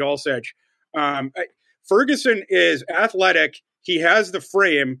of Greg Dulcich. Ferguson is athletic. He has the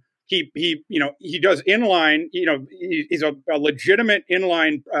frame. He does inline. He's a legitimate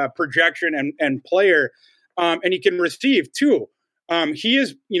inline projection and player, and he can receive too. He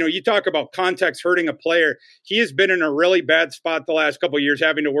is, you talk about context hurting a player. He has been in a really bad spot the last couple of years,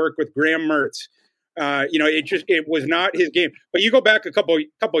 having to work with Graham Mertz. It was not his game. But you go back a couple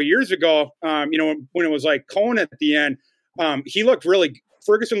of years ago, when it was like Cone at the end,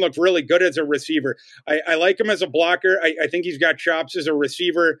 Ferguson looked really good as a receiver. I like him as a blocker. I think he's got chops as a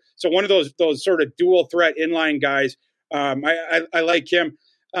receiver. So one of those sort of dual threat inline guys. I like him.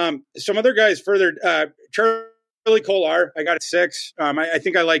 Some other guys further, Charlie Kolar, I got at 6. I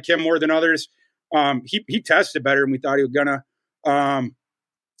think I like him more than others. He tested better than we thought he was gonna.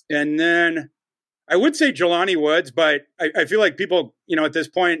 And then I would say Jelani Woods, but I feel like people, at this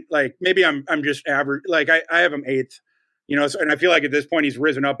point, like maybe I'm just average. Like I have him 8th. And I feel like at this point he's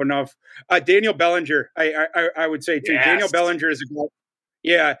risen up enough. Daniel Bellinger, I would say too. Yes. Daniel Bellinger is a guy.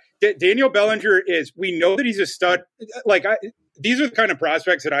 Yeah, Daniel Bellinger is. We know that he's a stud. These are the kind of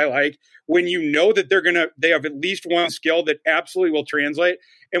prospects that I like when that they have at least one skill that absolutely will translate.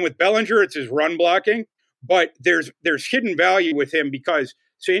 And with Bellinger, it's his run blocking, but there's hidden value with him because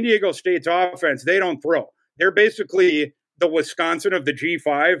San Diego State's offense, they don't throw. They're basically the Wisconsin of the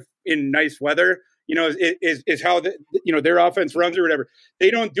G5 in nice weather. Is how their offense runs or whatever.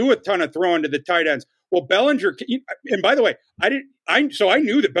 They don't do a ton of throwing to the tight ends. Well, Bellinger, and by the way, I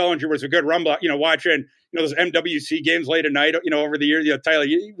knew that Bellinger was a good run block. Watching those MWC games late at night. Over the years, Tyler,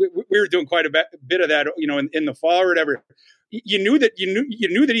 we were doing quite a bit of that. In the fall or whatever. You knew that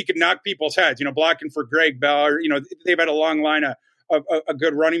he could knock people's heads. Blocking for Greg Bell. Or, they've had a long line of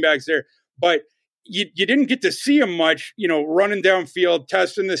good running backs there, but. You didn't get to see him much, running downfield,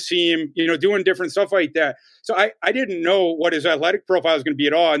 testing the seam, doing different stuff like that. So I didn't know what his athletic profile was going to be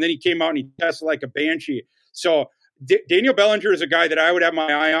at all. And then he came out and he tested like a banshee. So Daniel Bellinger is a guy that I would have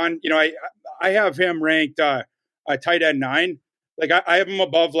my eye on. I have him ranked tight end 9. Like I have him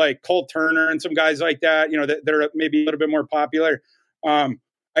above like Cole Turner and some guys like that, that are maybe a little bit more popular.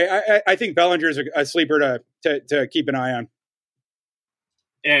 I think Bellinger is a sleeper to keep an eye on.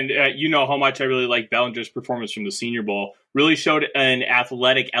 And how much I really like Bellinger's performance from the Senior Bowl. Really showed an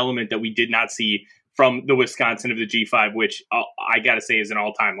athletic element that we did not see from the Wisconsin of the G5, which I got to say is an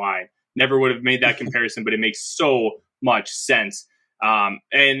all-time line. Never would have made that comparison, but it makes so much sense.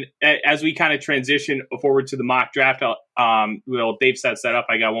 And as we kind of transition forward to the mock draft, Dave sets that up.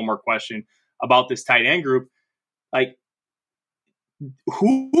 I got one more question about this tight end group. Like,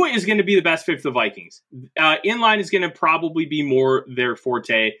 who is going to be the best fit for the Vikings? Inline is going to probably be more their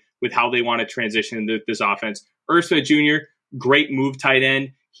forte with how they want to transition into this offense. Irv Jr., great move tight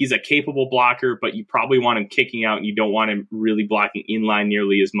end. He's a capable blocker, but you probably want him kicking out and you don't want him really blocking inline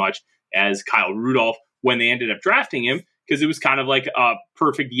nearly as much as Kyle Rudolph when they ended up drafting him because it was kind of like a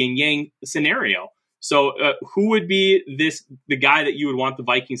perfect yin-yang scenario. So who would be the guy that you would want the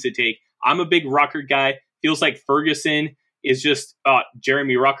Vikings to take? I'm a big Ruckert guy. Feels like Ferguson is just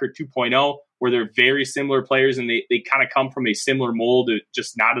Jeremy Ruckert 2.0, where they're very similar players and they kind of come from a similar mold,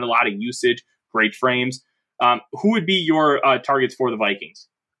 just not a lot of usage, great frames. Who would be your targets for the Vikings?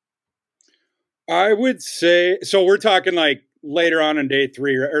 I would say, so we're talking like later on in day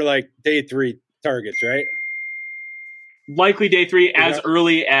 3 or like day 3 targets, right? Likely day 3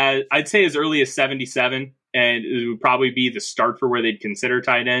 early as, I'd say as early as 77, and it would probably be the start for where they'd consider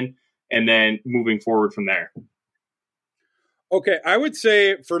tight end and then moving forward from there. Okay, I would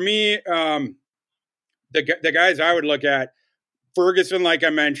say for me, the guys I would look at, Ferguson, like I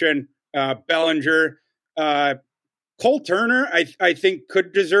mentioned, Bellinger, Cole Turner, I think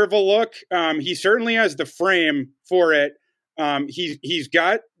could deserve a look. He certainly has the frame for it. He's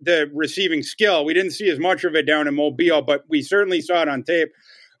got the receiving skill. We didn't see as much of it down in Mobile, but we certainly saw it on tape.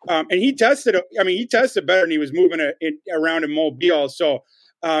 And he tested better than he was moving around in Mobile. So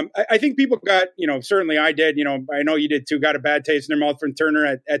I think people got, certainly I did, I know you did too, got a bad taste in their mouth from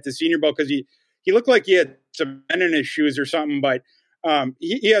Turner at the Senior Bowl because he looked like he had some men in his shoes or something, but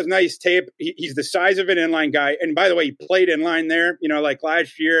he has nice tape. He's the size of an inline guy. And by the way, he played inline there, like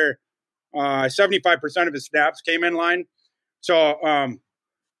last year, 75% of his snaps came in line. So,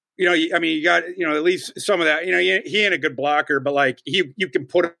 you got, at least some of that, he ain't a good blocker, but like you can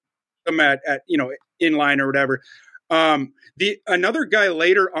put him at inline or whatever. Another guy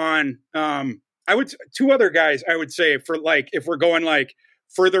later on, two other guys I would say for like, if we're going like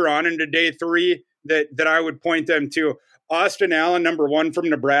further on into day 3 that I would point them to. Austin Allen, number 1 from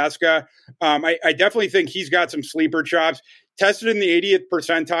Nebraska. I definitely think he's got some sleeper chops. Tested in the 80th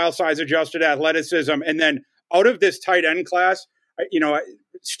percentile size adjusted athleticism. And then out of this tight end class,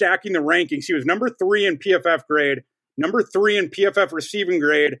 stacking the rankings, he was number 3 in PFF grade, number 3 in PFF receiving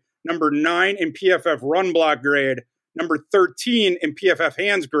grade, number 9 in PFF run block grade, number 13 in PFF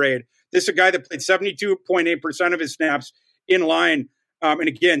hands grade. This is a guy that played 72.8% of his snaps in line. And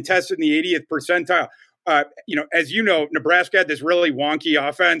again, tested in the 80th percentile. As you know, Nebraska had this really wonky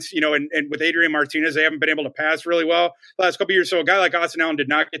offense, and with Adrian Martinez, they haven't been able to pass really well the last couple of years. So a guy like Austin Allen did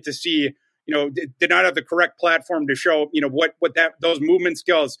not get to see, did not have the correct platform to show, what those movement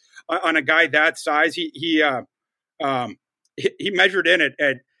skills on a guy that size. He measured in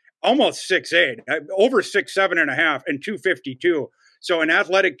at almost 6'8", over 6'7.5", and 252. So an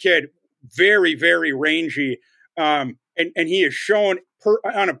athletic kid, very, very rangy. And he has shown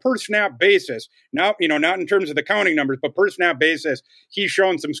on a per snap basis, not in terms of the counting numbers, but per snap basis, he's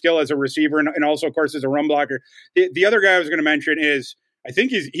shown some skill as a receiver and also, of course, as a run blocker. The other guy I was going to mention is, I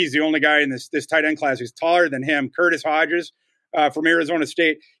think he's the only guy in this tight end class who's taller than him, Curtis Hodges from Arizona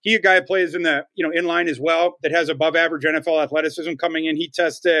State. He a guy who plays in the inline as well that has above average NFL athleticism coming in. He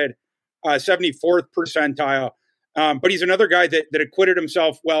tested 74th percentile. But he's another guy that acquitted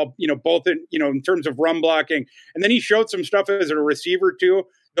himself well, both in terms of run blocking. And then he showed some stuff as a receiver too.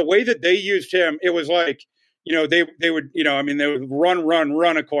 The way that they used him, it was like, they would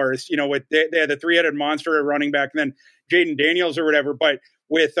run, of course, they had the 3-headed monster at running back and then Jaden Daniels or whatever. But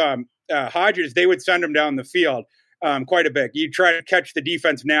with Hodges, they would send him down the field quite a bit. You try to catch the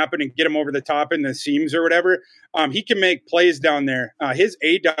defense napping and get him over the top in the seams or whatever. He can make plays down there. His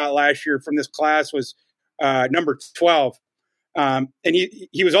ADOT last year from this class was number 12. And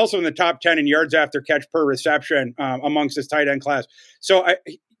he was also in the top 10 in yards after catch per reception amongst his tight end class. So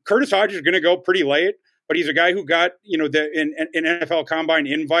Curtis Hodges is going to go pretty late, but he's a guy who got, an NFL Combine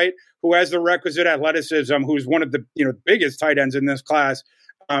invite, who has the requisite athleticism, who's one of the, biggest tight ends in this class.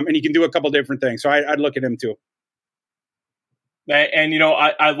 And he can do a couple different things. So I'd look at him too. And,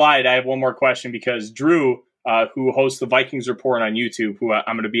 I lied. I have one more question because Drew, who hosts the Vikings Report on YouTube, who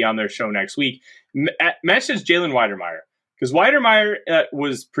I'm going to be on their show next week, mentions Jalen Weidermeyer. Because Weidermeyer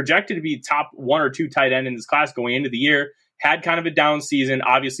was projected to be top 1 or 2 tight end in this class going into the year, had kind of a down season.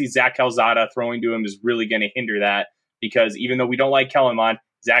 Obviously, Zach Calzada throwing to him is really going to hinder that because even though we don't like Kellen Mond,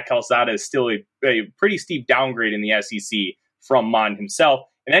 Zach Calzada is still a pretty steep downgrade in the SEC from Mond himself.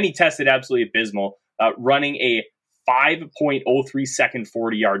 And then he tested absolutely abysmal, running a 5.03 second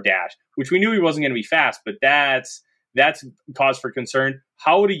 40-yard dash, which we knew he wasn't going to be fast, but that's cause for concern.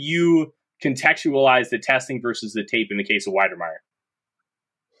 How do you contextualize the testing versus the tape in the case of Weidermeyer?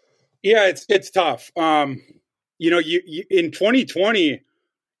 Yeah, it's tough. You in 2020,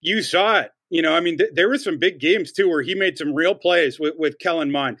 you saw it. There were some big games too where he made some real plays with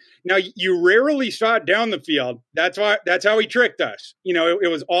Kellen Mond. Now, you rarely saw it down the field. That's how he tricked us. It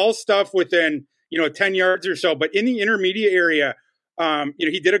was all stuff within 10 yards or so, but in the intermediate area,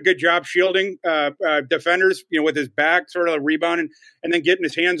 he did a good job shielding defenders, with his back, sort of rebounding, and then getting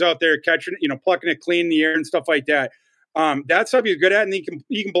his hands out there, catching, plucking it clean in the air and stuff like that. That's stuff he's good at, and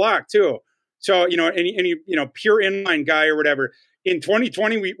he can block too. So, any pure inline guy or whatever. In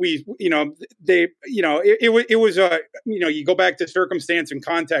 2020, it was you go back to circumstance and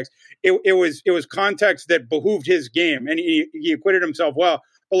context. It was context that behooved his game, and he acquitted himself well.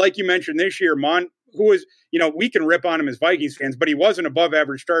 But like you mentioned, this year, Mond, who was, we can rip on him as Vikings fans, but he was an above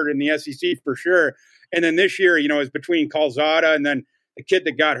average starter in the SEC for sure. And then this year, is between Calzada and then the kid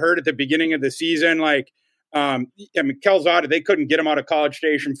that got hurt at the beginning of the season. Calzada, they couldn't get him out of College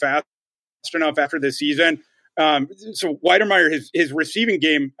Station fast enough after the season. So Weidermeyer, his receiving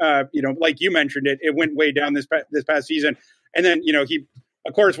game, like you mentioned, it went way down this past season. And then, he,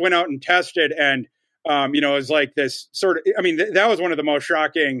 of course, went out and tested and, it was like this sort of, that was one of the most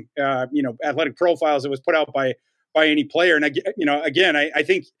shocking, athletic profiles that was put out by by any player. And again, I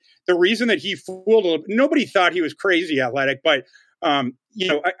think the reason that he fooled nobody thought he was crazy athletic, but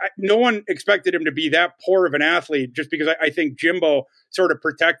no one expected him to be that poor of an athlete, just because I think Jimbo sort of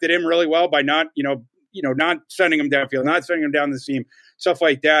protected him really well by not sending him downfield, not sending him down the seam, stuff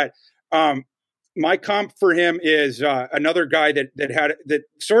like that. My comp for him is another guy that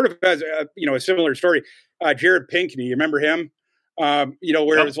sort of has a similar story. Jared Pinkney, you remember him? Where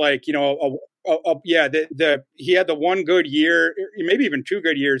it was like, he had the one good year, maybe even 2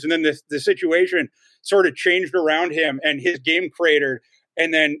 good years, and then the situation sort of changed around him and his game cratered,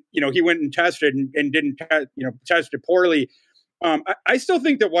 and then he went and tested and didn't tested poorly. I still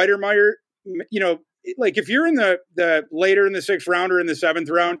think that Weidermeyer, like if you're in the later in the 6th round or in the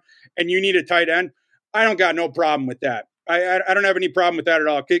 7th round and you need a tight end, I don't got no problem with that. I don't have any problem with that at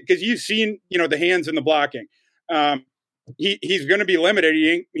all, because you've seen the hands and the blocking. He's going to be limited.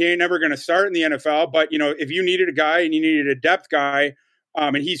 He ain't never going to start in the NFL. But if you needed a guy and you needed a depth guy,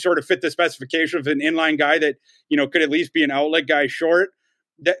 and he sort of fit the specification of an inline guy that could at least be an outlet guy short,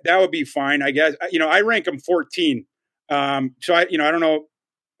 that would be fine, I guess. I rank him 14. So I don't know.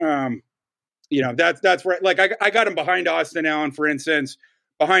 That's right. Like I got him behind Austin Allen, for instance,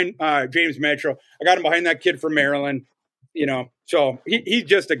 behind James Mitchell. I got him behind that kid from Maryland. So he's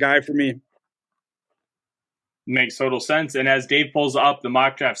just a guy for me. Makes total sense. And as Dave pulls up the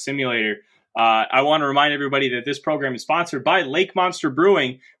mock draft simulator, I want to remind everybody that this program is sponsored by Lake Monster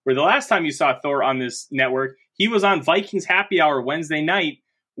Brewing, where the last time you saw Thor on this network, he was on Vikings Happy Hour Wednesday night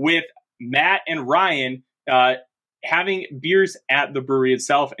with Matt and Ryan having beers at the brewery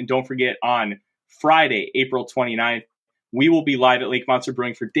itself. And don't forget, on Friday, April 29th, we will be live at Lake Monster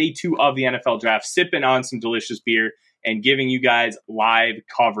Brewing for day 2 of the NFL draft, sipping on some delicious beer and giving you guys live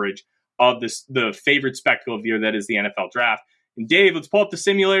coverage of the favorite spectacle of the year, that is the NFL draft. And Dave, let's pull up the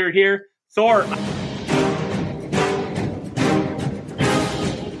simulator here. Thor.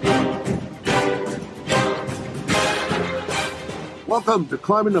 Welcome to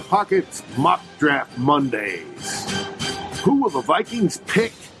Climbing the Pocket's Mock Draft Mondays. Who will the Vikings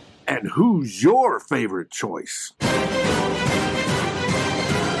pick, and who's your favorite choice?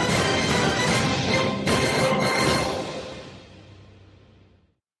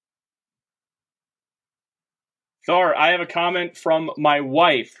 Thor, I have a comment from my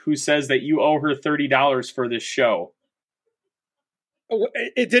wife who says that you owe her $30 for this show.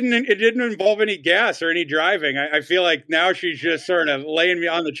 It didn't involve any gas or any driving. I feel like now she's just sort of laying me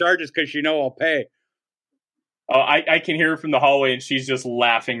on the charges because I'll pay. Oh, I can hear her from the hallway, and she's just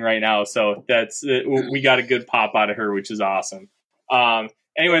laughing right now. So that's we got a good pop out of her, which is awesome.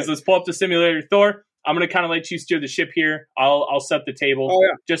 Anyways, let's pull up the simulator. Thor, I'm going to kind of let you steer the ship here. I'll set the table. Oh,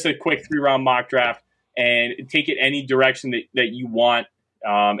 yeah. Just a quick 3-round mock draft, and take it any direction that you want,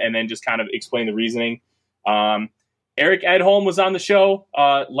 and then just kind of explain the reasoning. Eric Edholm was on the show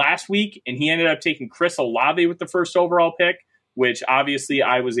last week, and he ended up taking Chris Olave with the first overall pick, which obviously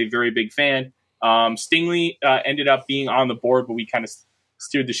I was a very big fan. Stingley ended up being on the board, but we kind of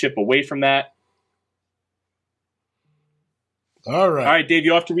steered the ship away from that. All right, Dave,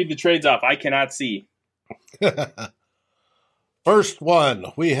 you'll have to read the trades off. I cannot see. First one,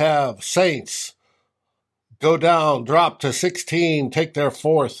 we have Saints go down, drop to 16, take their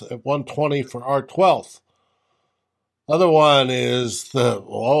 4th at 120 for our 12th. Other one is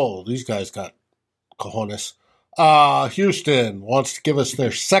these guys got cojones. Houston wants to give us their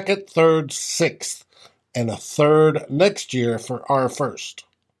 2nd, 3rd, 6th, and a 3rd next year for our 1st.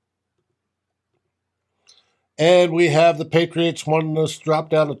 And we have the Patriots wanting us to drop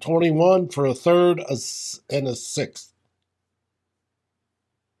down to 21 for a 3rd and a 6th.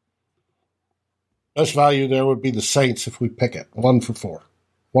 Best value there would be the Saints if we pick it. 1 for 4.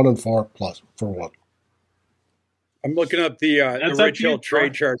 1 and 4 plus for 1. I'm looking up the Rich Hill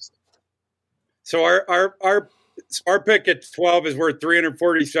trade charts. So our pick at 12 is worth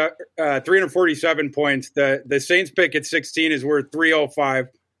 347 points. The Saints pick at 16 is worth 305.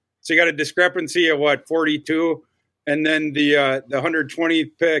 So you got a discrepancy of 42, and then the 120th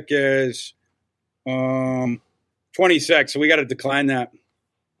pick is 26. So we got to decline that.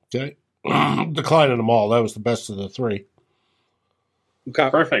 Okay. Declining them all. That was the best of the 3. Okay.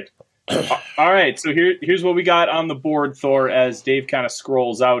 Perfect. All right. So here's what we got on the board, Thor, as Dave kind of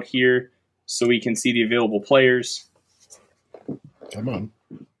scrolls out here so we can see the available players. Come on.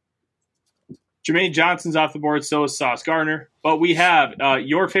 Jermaine Johnson's off the board, so is Sauce Gardner. But we have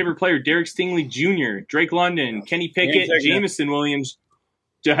your favorite player, Derek Stingley Jr., Drake London, Kenny Pickett, Jameson Williams,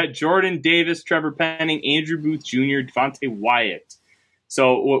 Jordan Davis, Trevor Penning, Andrew Booth Jr., Devontae Wyatt.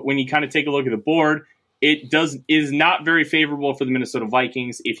 So when you kind of take a look at the board, it is not very favorable for the Minnesota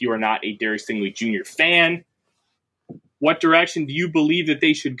Vikings if you are not a Derek Stingley Jr. fan. what direction do you believe that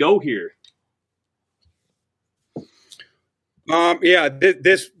they should go here?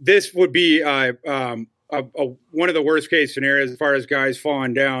 This would be one of the worst case scenarios as far as guys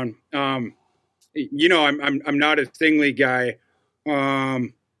falling down. I'm not a Stingley guy.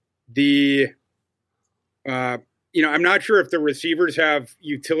 I'm not sure if the receivers have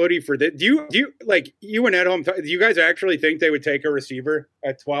utility for that. Do you like you and Ed Home? Do you guys actually think they would take a receiver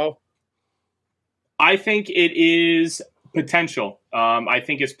at 12? I think it is potential. I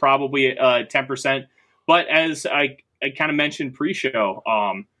think it's probably 10%. But as I kind of mentioned pre-show,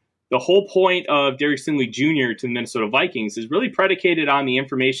 the whole point of Derek Stingley Jr. to the Minnesota Vikings is really predicated on the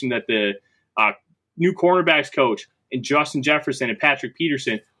information that the new cornerbacks coach and Justin Jefferson and Patrick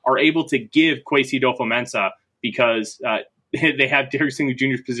Peterson are able to give Kwesi Adofo-Mensah, because they have Derek Stingley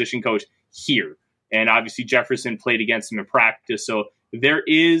Jr.'s position coach here. And obviously Jefferson played against him in practice. So there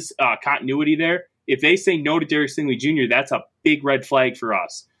is continuity there. If they say no to Derek Stingley Jr., that's a big red flag for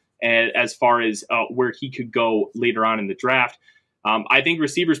us. And as far as where he could go later on in the draft, I think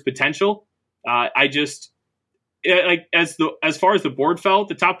receivers potential. As far as the board fell,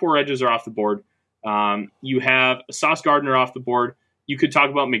 the top 4 edges are off the board. You have Sauce Gardner off the board. You could talk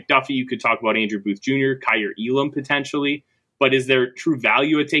about McDuffie. You could talk about Andrew Booth Jr., Kyer Elam potentially. But is there true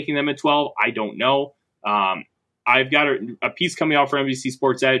value at taking them at 12? I don't know. I've got a piece coming out for NBC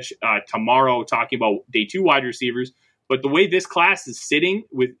Sports Edge tomorrow talking about day 2 wide receivers. But the way this class is sitting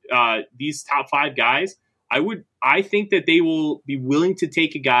with these top 5 guys, I think that they will be willing to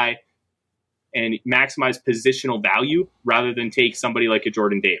take a guy and maximize positional value rather than take somebody like a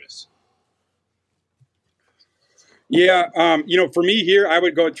Jordan Davis. Yeah, for me here, I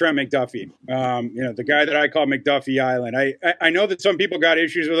would go with Trent McDuffie. The guy that I call McDuffie Island. I know that some people got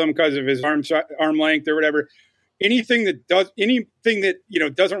issues with him because of his arm length or whatever. Anything that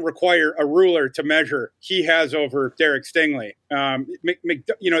doesn't require a ruler to measure, he has over Derek Stingley.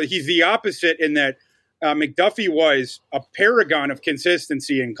 He's the opposite in that McDuffie was a paragon of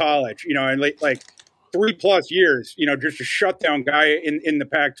consistency in college. And like 3+ years. Just a shutdown guy in the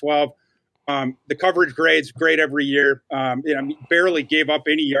Pac-12. The coverage grade's great every year. Barely gave up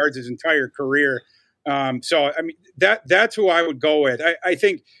any yards his entire career. That's who I would go with. I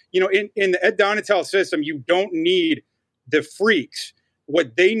think, in the Ed Donatel system, you don't need the freaks.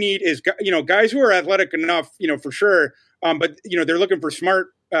 What they need is, guys who are athletic enough, for sure. But they're looking for smart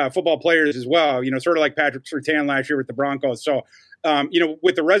football players as well, sort of like Patrick Surtain last year with the Broncos. So,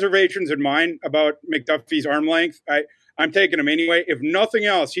 with the reservations in mind about McDuffie's arm length, I'm taking him anyway. If nothing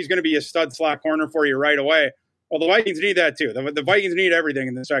else, he's going to be a stud slot corner for you right away. Well, the Vikings need that too. The Vikings need everything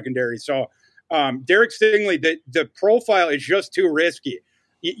in the secondary. So Derek Stingley, the profile is just too risky.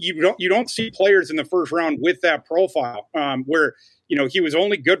 You don't see players in the first round with that profile where he was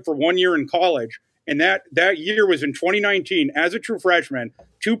only good for 1 year in college, and that year was in 2019 as a true freshman,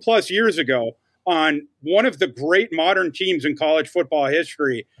 2+ years ago, on one of the great modern teams in college football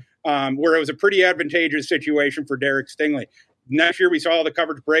history. Where it was a pretty advantageous situation for Derek Stingley. Next year, we saw all the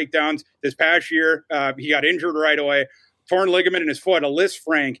coverage breakdowns. This past year, he got injured right away, torn ligament in his foot, a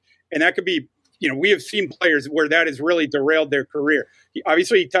Lisfranc, and that could be, we have seen players where that has really derailed their career.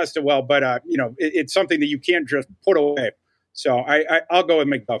 He tested well, but, it's something that you can't just put away. So I'll go with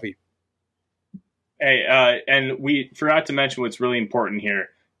McDuffie. Hey, and we forgot to mention what's really important here.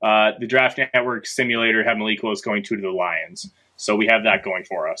 The Draft Network simulator had Malik Willis going to the Lions. So we have that going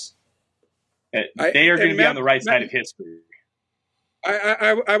for us. They are going to be on the right side of history.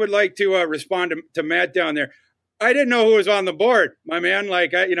 I would like to respond to Matt down there. I didn't know who was on the board, my man.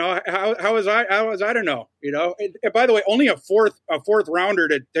 Like, how was I to know? And by the way, only a fourth rounder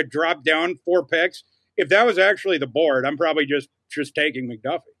to drop down 4 picks. If that was actually the board, I'm probably just taking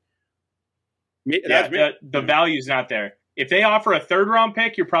McDuffie. The value's not there. If they offer a 3rd round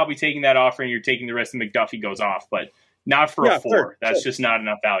pick, you're probably taking that offer and you're taking the risk that McDuffie goes off. But not for a 4. That's just not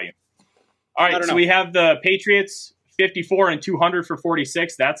enough value. All right, so we have the Patriots 54 and 200 for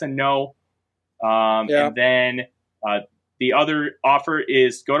 46. That's a no. And then the other offer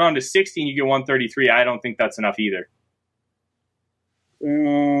is go down to 60 and you get 133. I don't think that's enough either.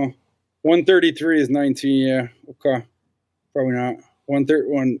 133 is 19. Yeah. Okay. Probably not.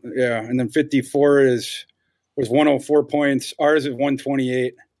 131. Yeah. And then 54 was 104 points. Ours is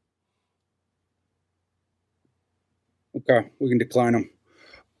 128. Okay, we can decline them.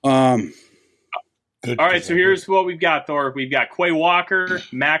 All right, so here's what we've got, Thor. We've got Quay Walker,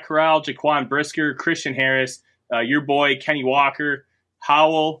 Matt Corral, Jaquan Brisker, Christian Harris, your boy Kenny Walker,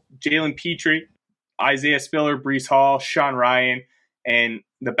 Howell, Jalen Petrie, Isaiah Spiller, Breece Hall, Sean Ryan, and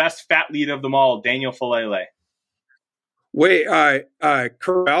the best fat lead of them all, Daniel Falele. Wait,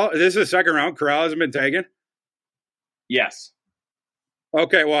 Corral? This is the 2nd round. Corral hasn't been taken? Yes.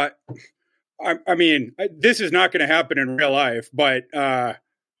 Okay, well, I mean, this is not going to happen in real life, but I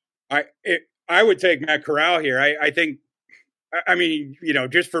would take Matt Corral here. I think, I mean,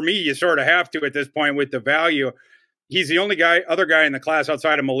 just for me, you sort of have to at this point with the value. He's the only other guy in the class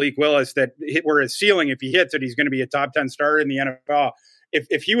outside of Malik Willis that where his ceiling, if he hits it, he's going to be a top 10 starter in the NFL.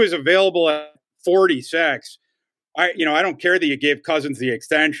 If he was available at 46, I don't care that you gave Cousins the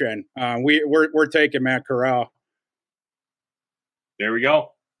extension. We're taking Matt Corral. There we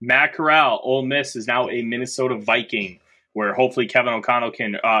go. Matt Corral, Ole Miss, is now a Minnesota Viking, where hopefully Kevin O'Connell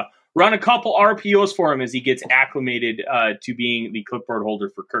can run a couple RPOs for him as he gets acclimated to being the clipboard holder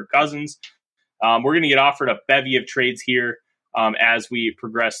for Kirk Cousins. We're going to get offered a bevy of trades here as we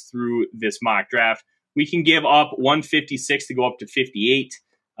progress through this mock draft. We can give up 156 to go up to 58.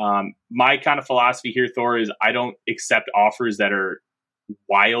 My kind of philosophy here, Thor, is I don't accept offers that are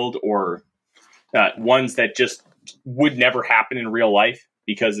wild or ones that just would never happen in real life,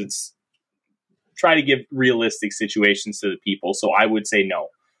 because it's try to give realistic situations to the people. So I would say no.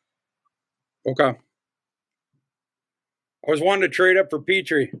 Okay. I was wanting to trade up for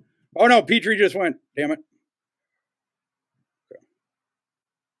Petrie. Oh, no, Petrie just went. Damn it. Okay.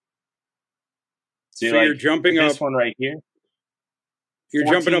 So you're jumping this up. This one right here. You're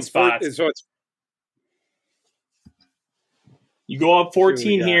jumping up spots. So it's. You go up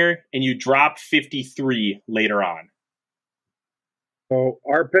 14 here, and you drop 53 later on. So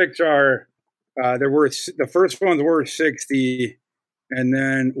our picks are the first one's worth 60, and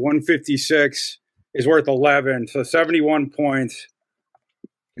then 156 is worth 11, so 71 points.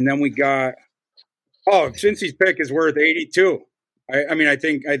 And then we got Cincy's pick is worth 82. I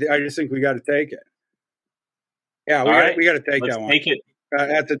just think we got to take it. Yeah, we got to take that one. Take it.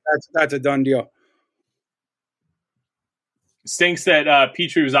 That's a done deal. Stinks that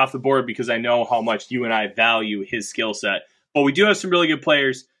Petrie was off the board because I know how much you and I value his skill set. But we do have some really good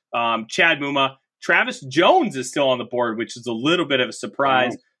players. Chad Muma. Travis Jones is still on the board, which is a little bit of a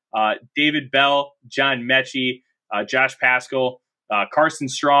surprise. David Bell, John Mechie, Josh Paschal, Carson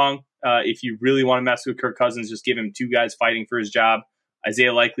Strong. If you really want to mess with Kirk Cousins, just give him two guys fighting for his job.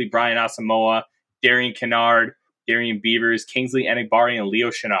 Isaiah Likely, Brian Asamoah, Darian Kennard, Darian Beavers, Kingsley Enagbari, and Leo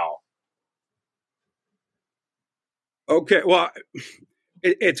Chenal. Okay, well,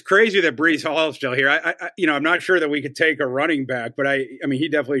 it's crazy that Breece Hall is still here. I'm not sure that we could take a running back, but I mean, he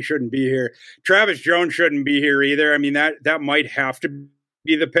definitely shouldn't be here. Travis Jones shouldn't be here either. I mean, that might have to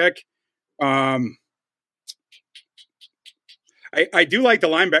be the pick. I do like the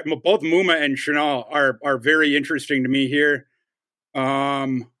linebacker. Both Muma and Chenal are very interesting to me here.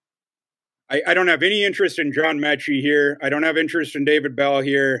 I don't have any interest in John Mechie here. I don't have interest in David Bell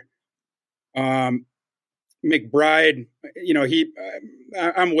here. McBride,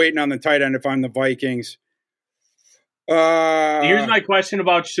 I'm waiting on the tight end if I'm the Vikings. Here's my question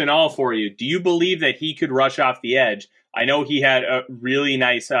about Chenal for you. Do you believe that he could rush off the edge? I know he had a really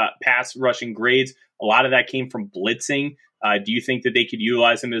nice pass rushing grades. A lot of that came from blitzing. Do you think that they could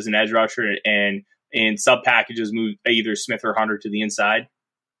utilize him as an edge rusher and in sub packages move either Smith or Hunter to the inside?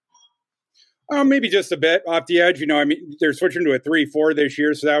 Maybe just a bit off the edge. They're switching to a 3-4 this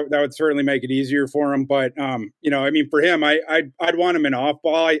year, so that would certainly make it easier for him. But, for him, I'd want him in off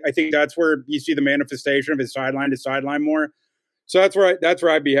ball. I think that's where you see the manifestation of his sideline to sideline more. So that's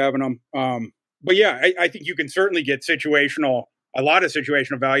where I'd be having him. But, yeah, I think you can certainly get a lot of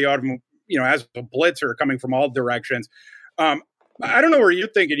situational value out of him, as a blitzer coming from all directions. I don't know where you're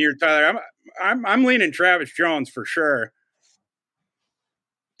thinking here, Tyler. I'm leaning Travis Jones for sure.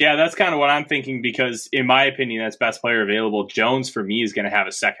 Yeah, that's kind of what I'm thinking because, in my opinion, that's best player available. Jones, for me, is going to have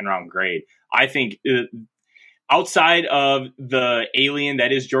a second-round grade. I think outside of the alien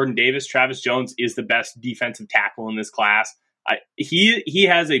that is Jordan Davis, Travis Jones is the best defensive tackle in this class. He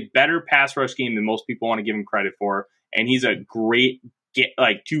has a better pass rush game than most people want to give him credit for, and he's a great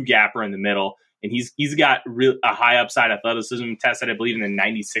two-gapper in the middle. And he's got a high upside athleticism tested, I believe, in the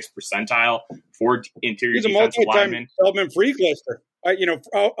 96th percentile for interior defensive linemen. He's a multi-time Feldman freak lister. Out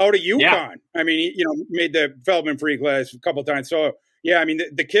of UConn. Yeah. I mean, he made the Feldman freak list a couple times. So, yeah, I mean,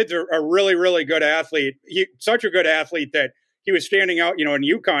 the kid's are a really, really good athlete. He's such a good athlete that he was standing out, in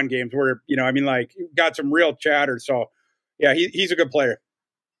UConn games where, got some real chatter. So, yeah, he's a good player.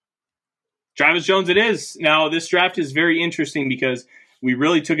 Travis Jones it is. Now, this draft is very interesting because we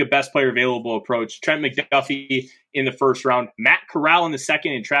really took a best player available approach. Trent McDuffie in the first round, Matt Corral in the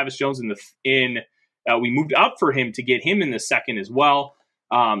second, and Travis Jones we moved up for him to get him in the second as well.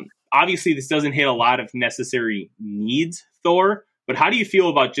 Obviously, this doesn't hit a lot of necessary needs, Thor, but how do you feel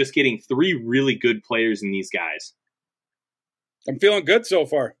about just getting three really good players in these guys? I'm feeling good so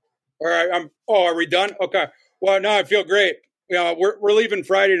far. All right. Are we done? Okay. Well, no, I feel great. We're leaving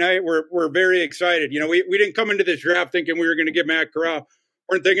Friday night. We're very excited. We didn't come into this draft thinking we were going to get Matt Corral.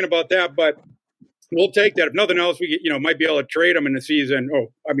 Weren't thinking about that, but we'll take that. If nothing else, we might be able to trade him in the season.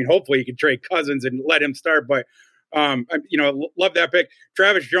 Hopefully you can trade Cousins and let him start. But love that pick.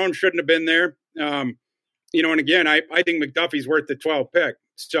 Travis Jones shouldn't have been there. And again, I think McDuffie's worth the 12th pick.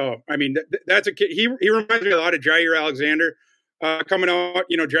 So that's a kid. He reminds me a lot of Jair Alexander coming out.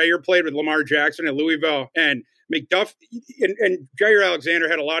 Jair played with Lamar Jackson at Louisville, and McDuffie and Jair Alexander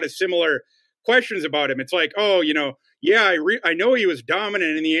had a lot of similar questions about him. It's like, I know he was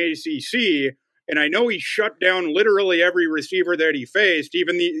dominant in the ACC, and I know he shut down literally every receiver that he faced,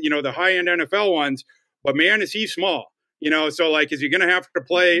 even the high end NFL ones. But man, is he small? So like, is he going to have to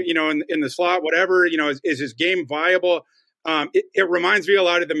play, in the slot, whatever, is his game viable? It reminds me a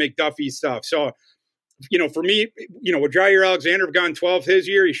lot of the McDuffie stuff. So, for me, would Jair Alexander have gone 12th his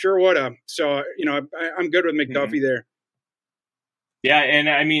year? He sure would have. So, I'm good with McDuffie there. Yeah,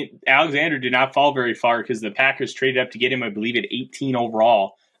 and Alexander did not fall very far because the Packers traded up to get him, I believe, at 18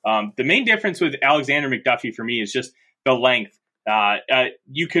 overall. The main difference with Alexander McDuffie for me is just the length.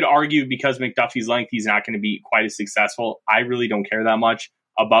 You could argue because McDuffie's length, he's not going to be quite as successful. I really don't care that much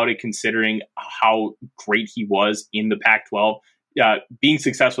about it, considering how great he was in the Pac-12, being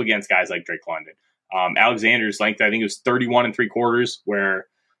successful against guys like Drake London. Alexander's length, I think it was 31 3/4, where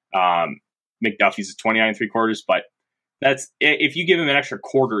McDuffie's is 29 3/4. But that's if you give him an extra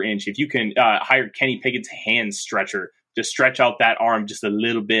quarter inch, if you can hire Kenny Pickett's hand stretcher to stretch out that arm just a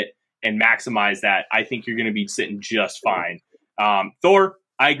little bit and maximize that, I think you're going to be sitting just fine. Thor,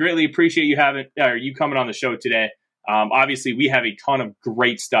 I greatly appreciate you coming on the show today. Obviously, we have a ton of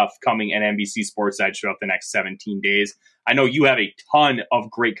great stuff coming at NBC Sports Edge throughout the next 17 days. I know you have a ton of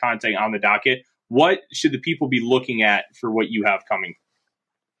great content on the docket. What should the people be looking at for what you have coming?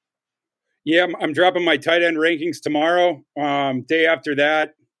 Yeah, I'm dropping my tight end rankings tomorrow. Day after that,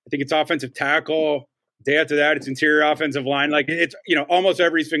 I think it's offensive tackle. Day after that, it's interior offensive line. Like it's, almost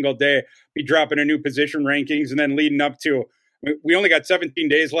every single day, be dropping a new position rankings, and then leading up to, we only got 17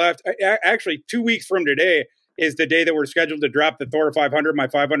 days left. Actually, 2 weeks from today is the day that we're scheduled to drop the Thor 500, my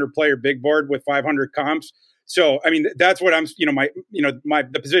 500 player big board with 500 comps. So, that's what I'm,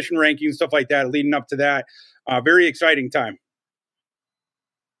 the position rankings, stuff like that, leading up to that. Very exciting time.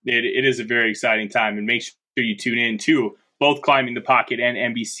 It is a very exciting time, and make sure you tune in to both Climbing the Pocket and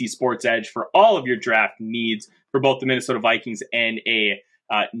NBC Sports Edge for all of your draft needs for both the Minnesota Vikings and a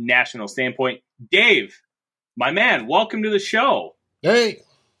national standpoint. Dave, my man, welcome to the show. Hey,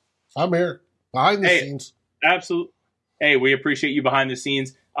 I'm here behind the scenes. Absolutely. Hey, we appreciate you behind the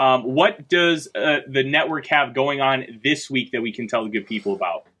scenes. What does the network have going on this week that we can tell the good people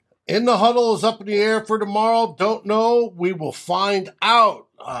about? In the Huddle is up in the air for tomorrow. Don't know. We will find out.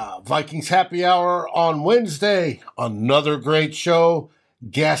 Vikings Happy Hour on Wednesday. Another great show.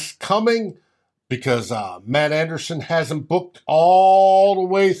 Guests coming because Matt Anderson hasn't booked all the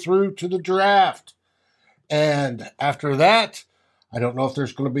way through to the draft. And after that, I don't know if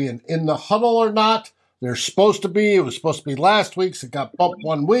there's going to be an In the Huddle or not. There's supposed to be. It was supposed to be last week, so it got bumped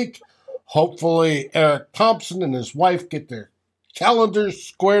 1 week. Hopefully Eric Thompson and his wife get their calendars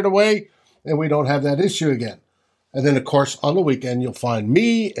squared away, and we don't have that issue again. And then, of course, on the weekend, you'll find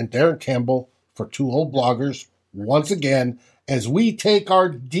me and Darren Campbell for Two Old Bloggers once again as we take our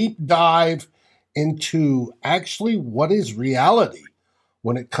deep dive into actually what is reality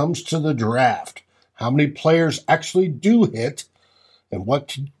when it comes to the draft. How many players actually do hit and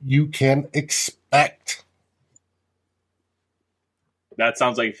what you can expect. That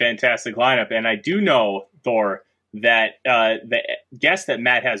sounds like a fantastic lineup. And I do know, Thor, that the guest that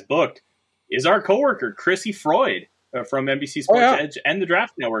Matt has booked is our coworker, Chrissy Freud from NBC Sports Edge and the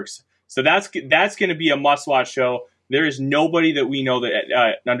Draft Networks. So that's going to be a must-watch show. There is nobody that we know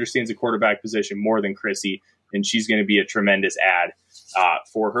that understands the quarterback position more than Chrissy, and she's going to be a tremendous ad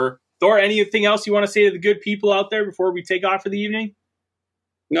for her. Thor, anything else you want to say to the good people out there before we take off for the evening?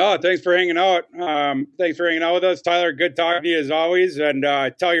 No, thanks for hanging out. Thanks for hanging out with us, Tyler. Good talking to you as always. And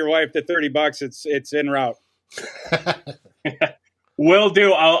tell your wife the $30 it's en route. Will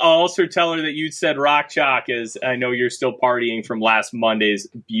do. I'll also tell her that you said rock chalk, as I know you're still partying from last Monday's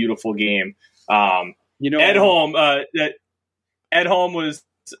beautiful game. Ed Holm was.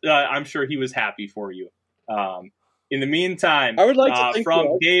 I'm sure he was happy for you. In the meantime, I would like to think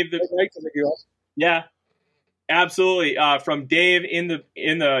from Dave. Yeah, absolutely. From Dave in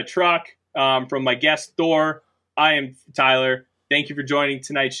the truck. From my guest Thor, I am Tyler. Thank you for joining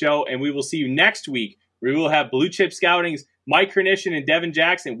tonight's show, and we will see you next week. We will have Blue Chip Scouting's Mike Kernishin and Devin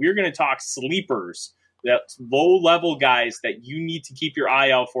Jackson. We're going to talk sleepers, that low-level guys that you need to keep your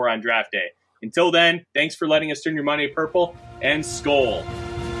eye out for on draft day. Until then, thanks for letting us turn your Monday purple, and Skol.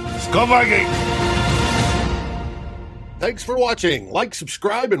 Skol Viking! Thanks for watching. Like,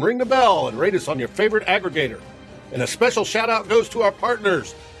 subscribe, and ring the bell, and rate us on your favorite aggregator. And a special shout-out goes to our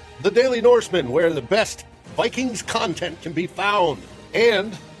partners, The Daily Norseman, where the best Vikings content can be found,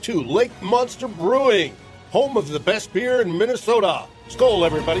 and to Lake Monster Brewing, home of the best beer in Minnesota. Skol,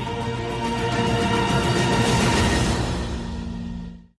 everybody.